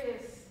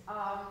curious,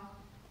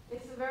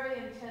 it's a very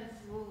intense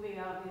movie,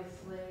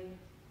 obviously,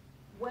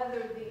 whether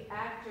the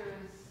actors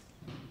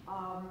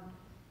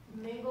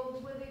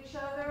mingled with each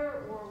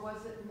other, or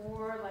was it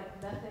more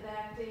like method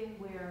acting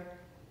where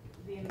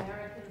the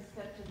Americans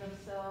kept to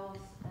themselves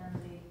and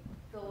the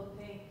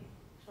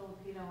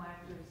Filipino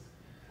actors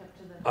kept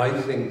to themselves?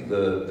 I think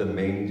the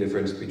main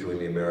difference between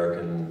the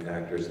American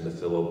actors and the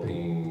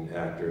Philippine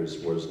actors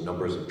was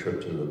numbers of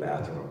trips to the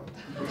bathroom.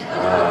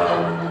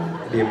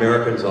 The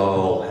Americans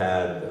all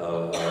had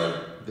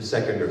the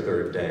second or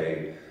third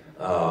day,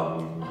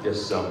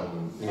 just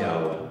some, you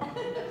know,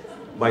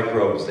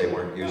 microbes they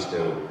weren't used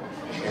to.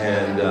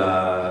 And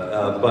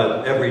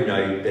but every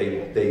night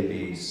they'd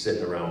be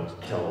sitting around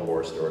telling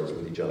war stories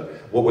with each other.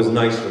 What was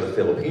nice for the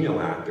Filipino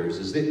actors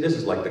is this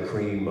is like the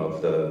cream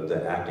of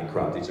the acting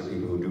crop. These are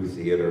people who do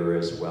theater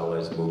as well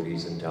as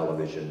movies and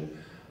television.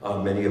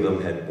 Many of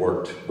them had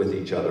worked with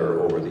each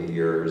other over the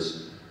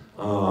years,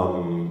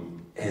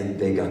 and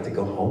they got to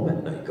go home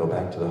at night, go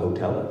back to the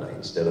hotel at night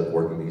instead of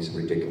working these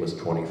ridiculous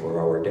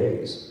 24-hour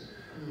days.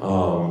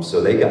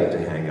 So they got to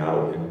hang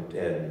out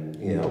and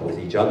you know, with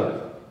each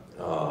other.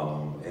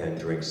 And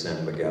drink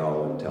San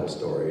Miguel and tell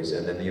stories.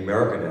 And then the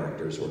American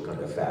actors were kind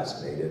of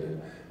fascinated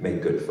and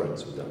made good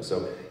friends with them.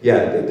 So yeah,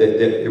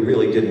 it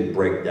really didn't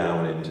break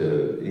down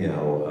into, you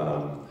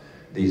know,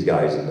 these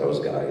guys and those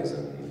guys,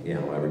 and you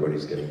know,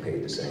 everybody's getting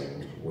paid the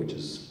same, which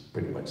is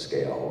pretty much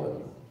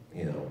scale, and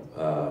you know,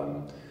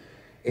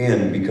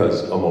 and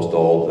because almost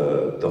all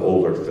the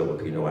older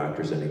Filipino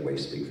actors anyway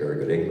speak very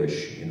good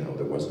English, you know,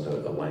 there wasn't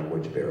a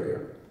language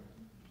barrier.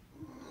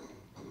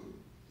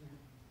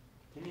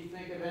 Can you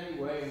think of any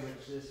way in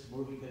which this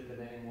movie could have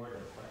been any more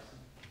depressing?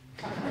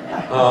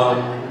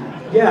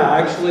 Yeah,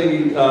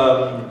 actually,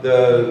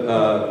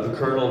 the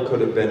colonel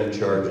could have been in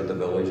charge of the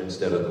village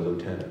instead of the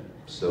lieutenant.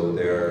 So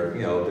there,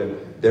 you know,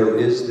 there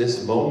is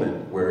this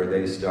moment where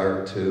they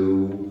start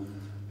to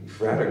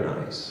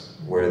fraternize,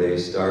 where they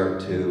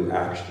start to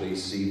actually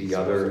see the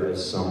other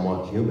as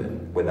somewhat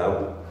human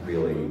without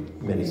really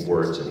many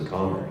words in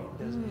common.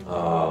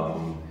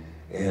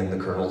 And the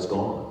colonel's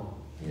gone,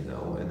 you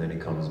know, and then he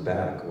comes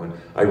back. When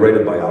I write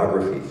a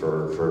biography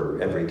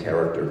for every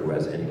character who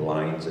has any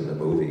lines in the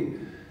movie,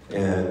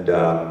 and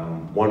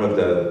one of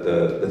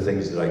the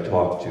things that I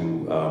talked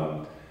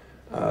to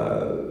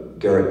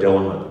Garrett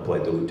Dillahunt, who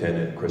played the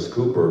lieutenant, Chris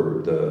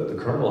Cooper, the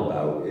colonel,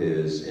 about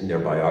is in their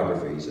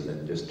biographies, and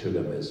then just to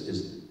them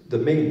is the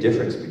main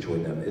difference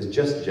between them is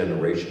just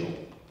generational.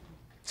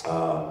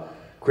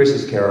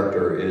 Chris's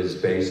character is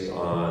based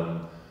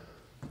on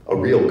a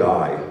real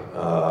guy,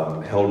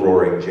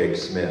 hell-roaring Jake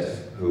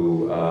Smith,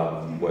 who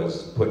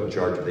was put in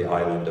charge of the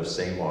island of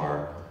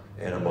Samar,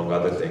 and among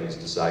other things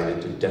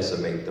decided to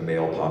decimate the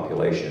male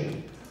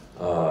population,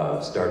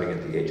 starting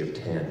at the age of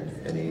 10.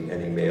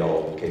 Any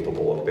male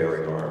capable of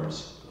bearing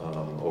arms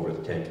over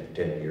the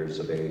 10 years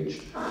of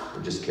age,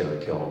 would just kill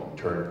him,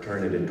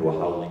 turn it into a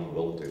howling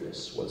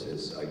wilderness was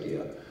his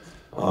idea.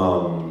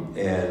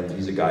 And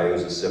he's a guy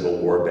who's a Civil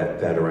War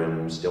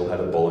veteran, still had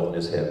a bullet in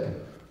his hip.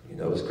 He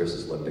knows Chris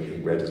is limping,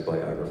 he read his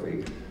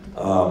biography.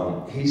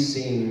 He's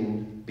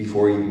seen,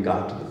 before he even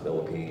got to the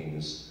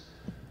Philippines,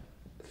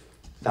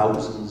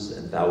 thousands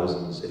and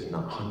thousands, if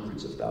not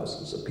hundreds of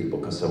thousands of people,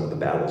 because some of the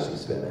battles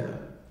he's been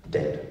at,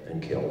 dead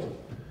and killed.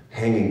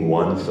 Hanging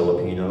one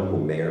Filipino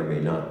who may or may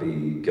not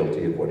be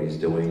guilty of what he's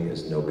doing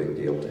is no big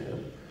deal to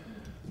him.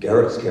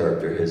 Garrett's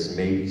character has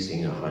maybe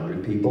seen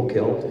 100 people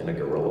killed in a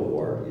guerrilla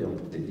war.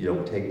 You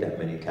don't take that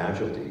many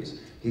casualties.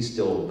 He's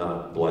still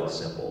not blood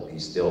simple.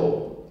 He's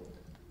still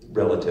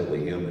relatively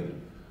human,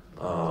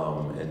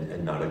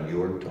 and not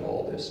inured to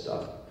all this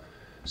stuff.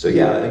 So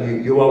yeah,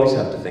 you always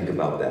have to think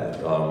about that,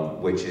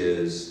 which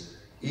is,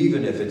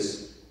 even if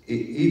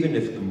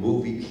the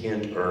movie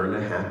can't earn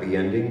a happy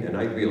ending, and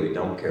I really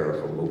don't care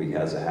if a movie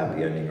has a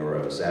happy ending or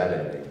a sad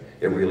ending,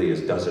 it really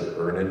is, does it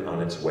earn it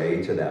on its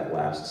way to that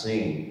last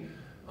scene?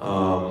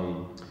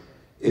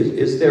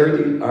 Is there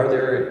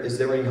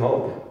any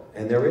hope?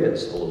 And there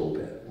is a little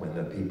bit when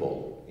the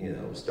people, you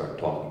know, start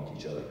talking to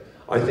each other.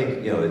 I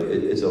think, you know,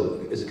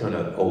 it's kind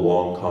of a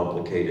long,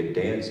 complicated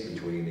dance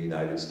between the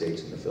United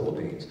States and the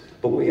Philippines.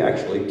 But we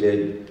actually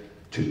did,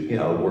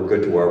 we're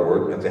good to our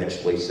word, and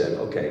eventually said,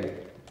 okay,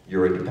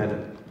 you're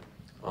independent.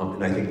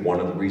 And I think one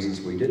of the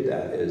reasons we did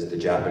that is the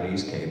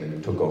Japanese came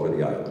and took over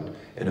the island,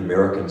 and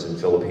Americans and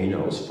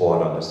Filipinos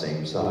fought on the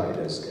same side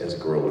as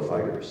guerrilla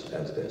fighters,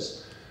 as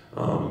this.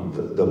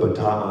 The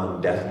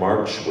Bataan Death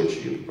March, which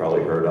you've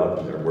probably heard of,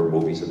 and there were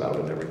movies about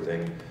it and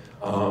everything.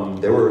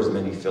 There were as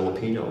many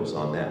Filipinos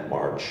on that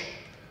march,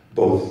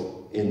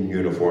 both in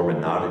uniform and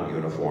not in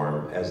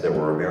uniform, as there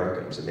were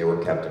Americans, and they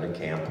were kept in a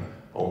camp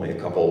only a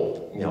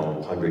couple,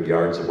 100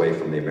 yards away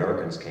from the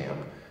Americans' camp,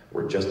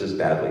 were just as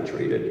badly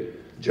treated.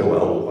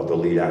 Joel, the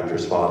lead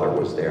actor's father,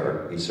 was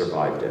there. He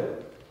survived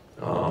it.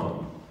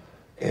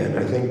 And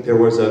I think there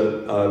was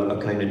a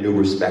kind of new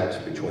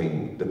respect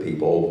between the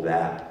people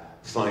that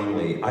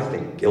finally, I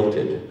think,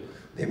 guilted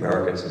the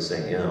Americans in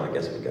saying, I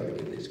guess we got to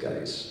give these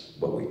guys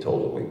what we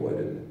told them we would,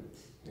 and,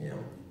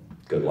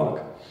 good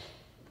luck.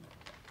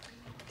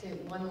 Okay,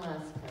 one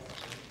last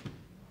question.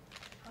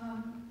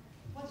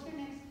 What's your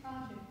next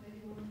project that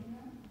you're working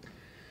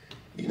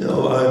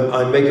on?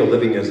 I make a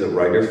living as a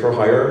writer for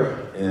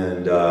hire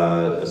and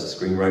as a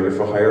screenwriter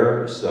for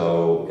hire,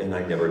 and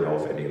I never know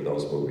if any of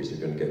those movies are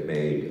going to get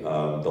made.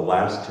 The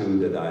last two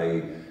that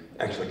I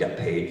actually got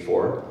paid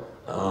for,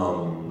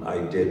 I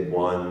did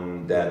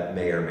one that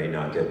may or may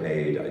not get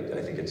made.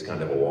 I think it's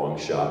kind of a long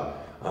shot,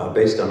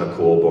 based on a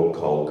cool book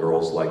called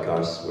Girls Like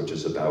Us, which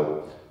is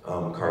about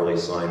Carly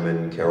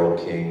Simon, Carole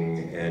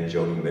King, and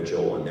Joni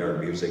Mitchell and their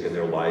music and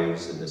their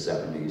lives in the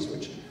 70s,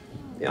 which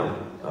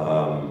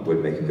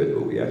would make a good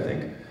movie, I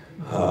think.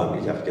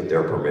 You'd have to get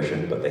their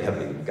permission, but they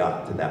haven't even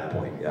gotten to that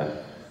point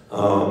yet.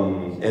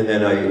 And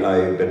then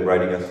I've been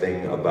writing a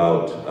thing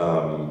about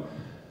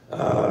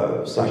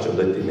Sasha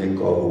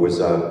Litvinenko, who was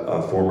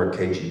a former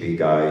KGB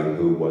guy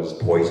who was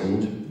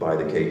poisoned by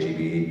the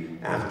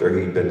KGB after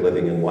he'd been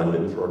living in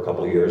London for a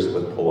couple of years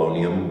with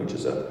polonium, which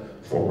is a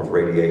form of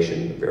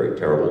radiation, very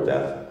terrible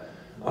death.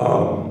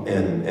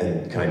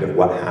 And kind of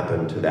what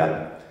happened to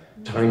that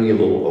tiny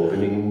little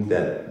opening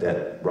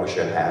that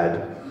Russia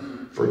had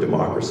for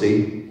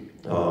democracy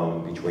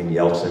between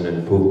Yeltsin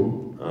and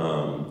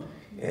Putin,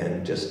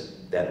 and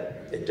just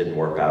that it didn't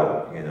work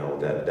out,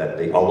 that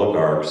the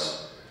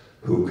oligarchs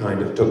who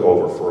kind of took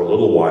over for a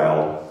little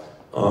while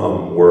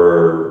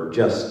were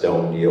just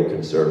stone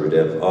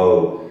neoconservative.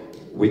 Oh,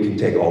 we can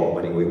take all the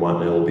money we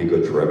want and it'll be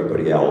good for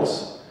everybody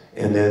else.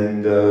 And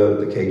then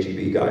the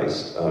KGB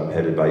guys,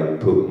 headed by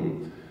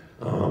Putin,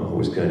 who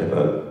was kind of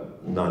a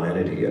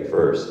non-entity at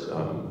first,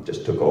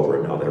 just took over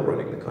and now they're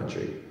running the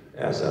country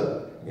as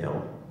a, you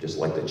know, just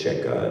like the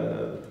Cheka and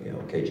the, you know,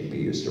 KGB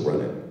used to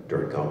run it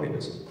during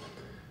communism,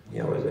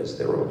 you know, as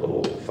their own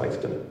little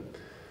fiefdom.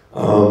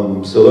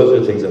 So those are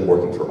the things I'm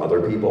working for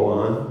other people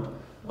on.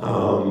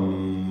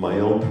 My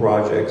own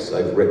projects,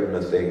 I've written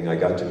a thing, I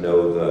got to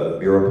know the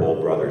Mirapol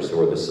brothers, who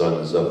are the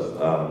sons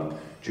of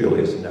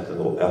Julius and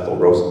Ethel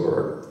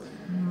Rosenberg.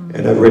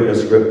 And I've written a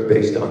script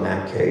based on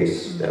that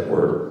case that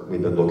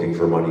we've been looking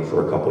for money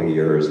for a couple of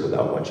years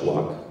without much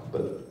luck,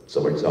 but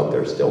somebody's out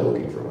there still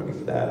looking for money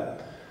for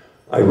that.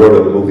 I wrote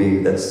a movie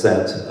that's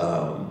set,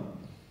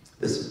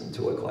 this isn't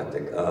too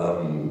eclectic,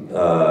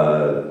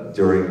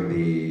 during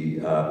the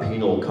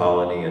penal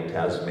colony in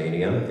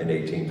Tasmania in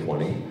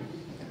 1820,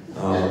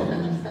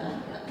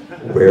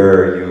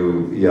 where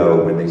you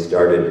know, when they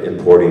started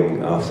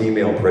importing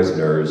female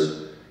prisoners,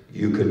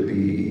 you could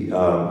be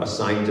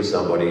assigned to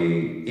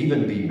somebody,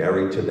 even be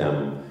married to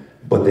them,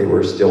 but they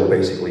were still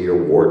basically your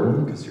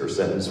warden because your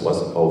sentence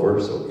wasn't over.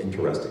 So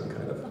interesting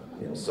kind of,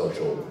 you know,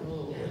 social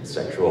and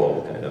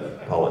sexual kind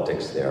of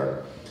politics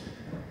there.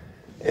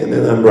 And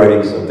then I'm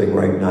writing something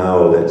right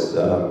now that's,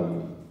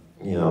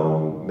 you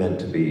know, meant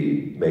to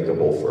be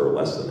makeable for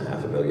less than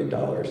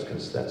 $500,000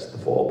 because that's the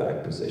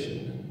fallback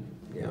position,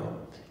 and, you know,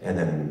 and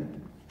then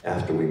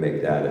after we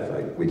make that,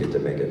 if we get to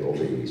make it, it'll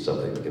be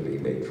something that can be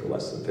made for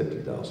less than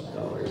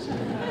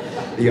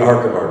 $50,000. The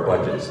arc of our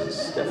budgets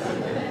is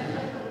definitely...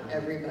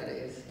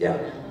 Everybody's. Yeah,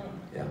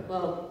 yeah.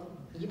 Well,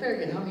 you better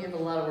get home, you have a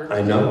lot of work to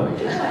I do. know.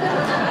 Thank you.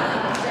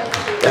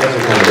 Thanks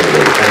for coming.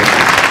 Thank you.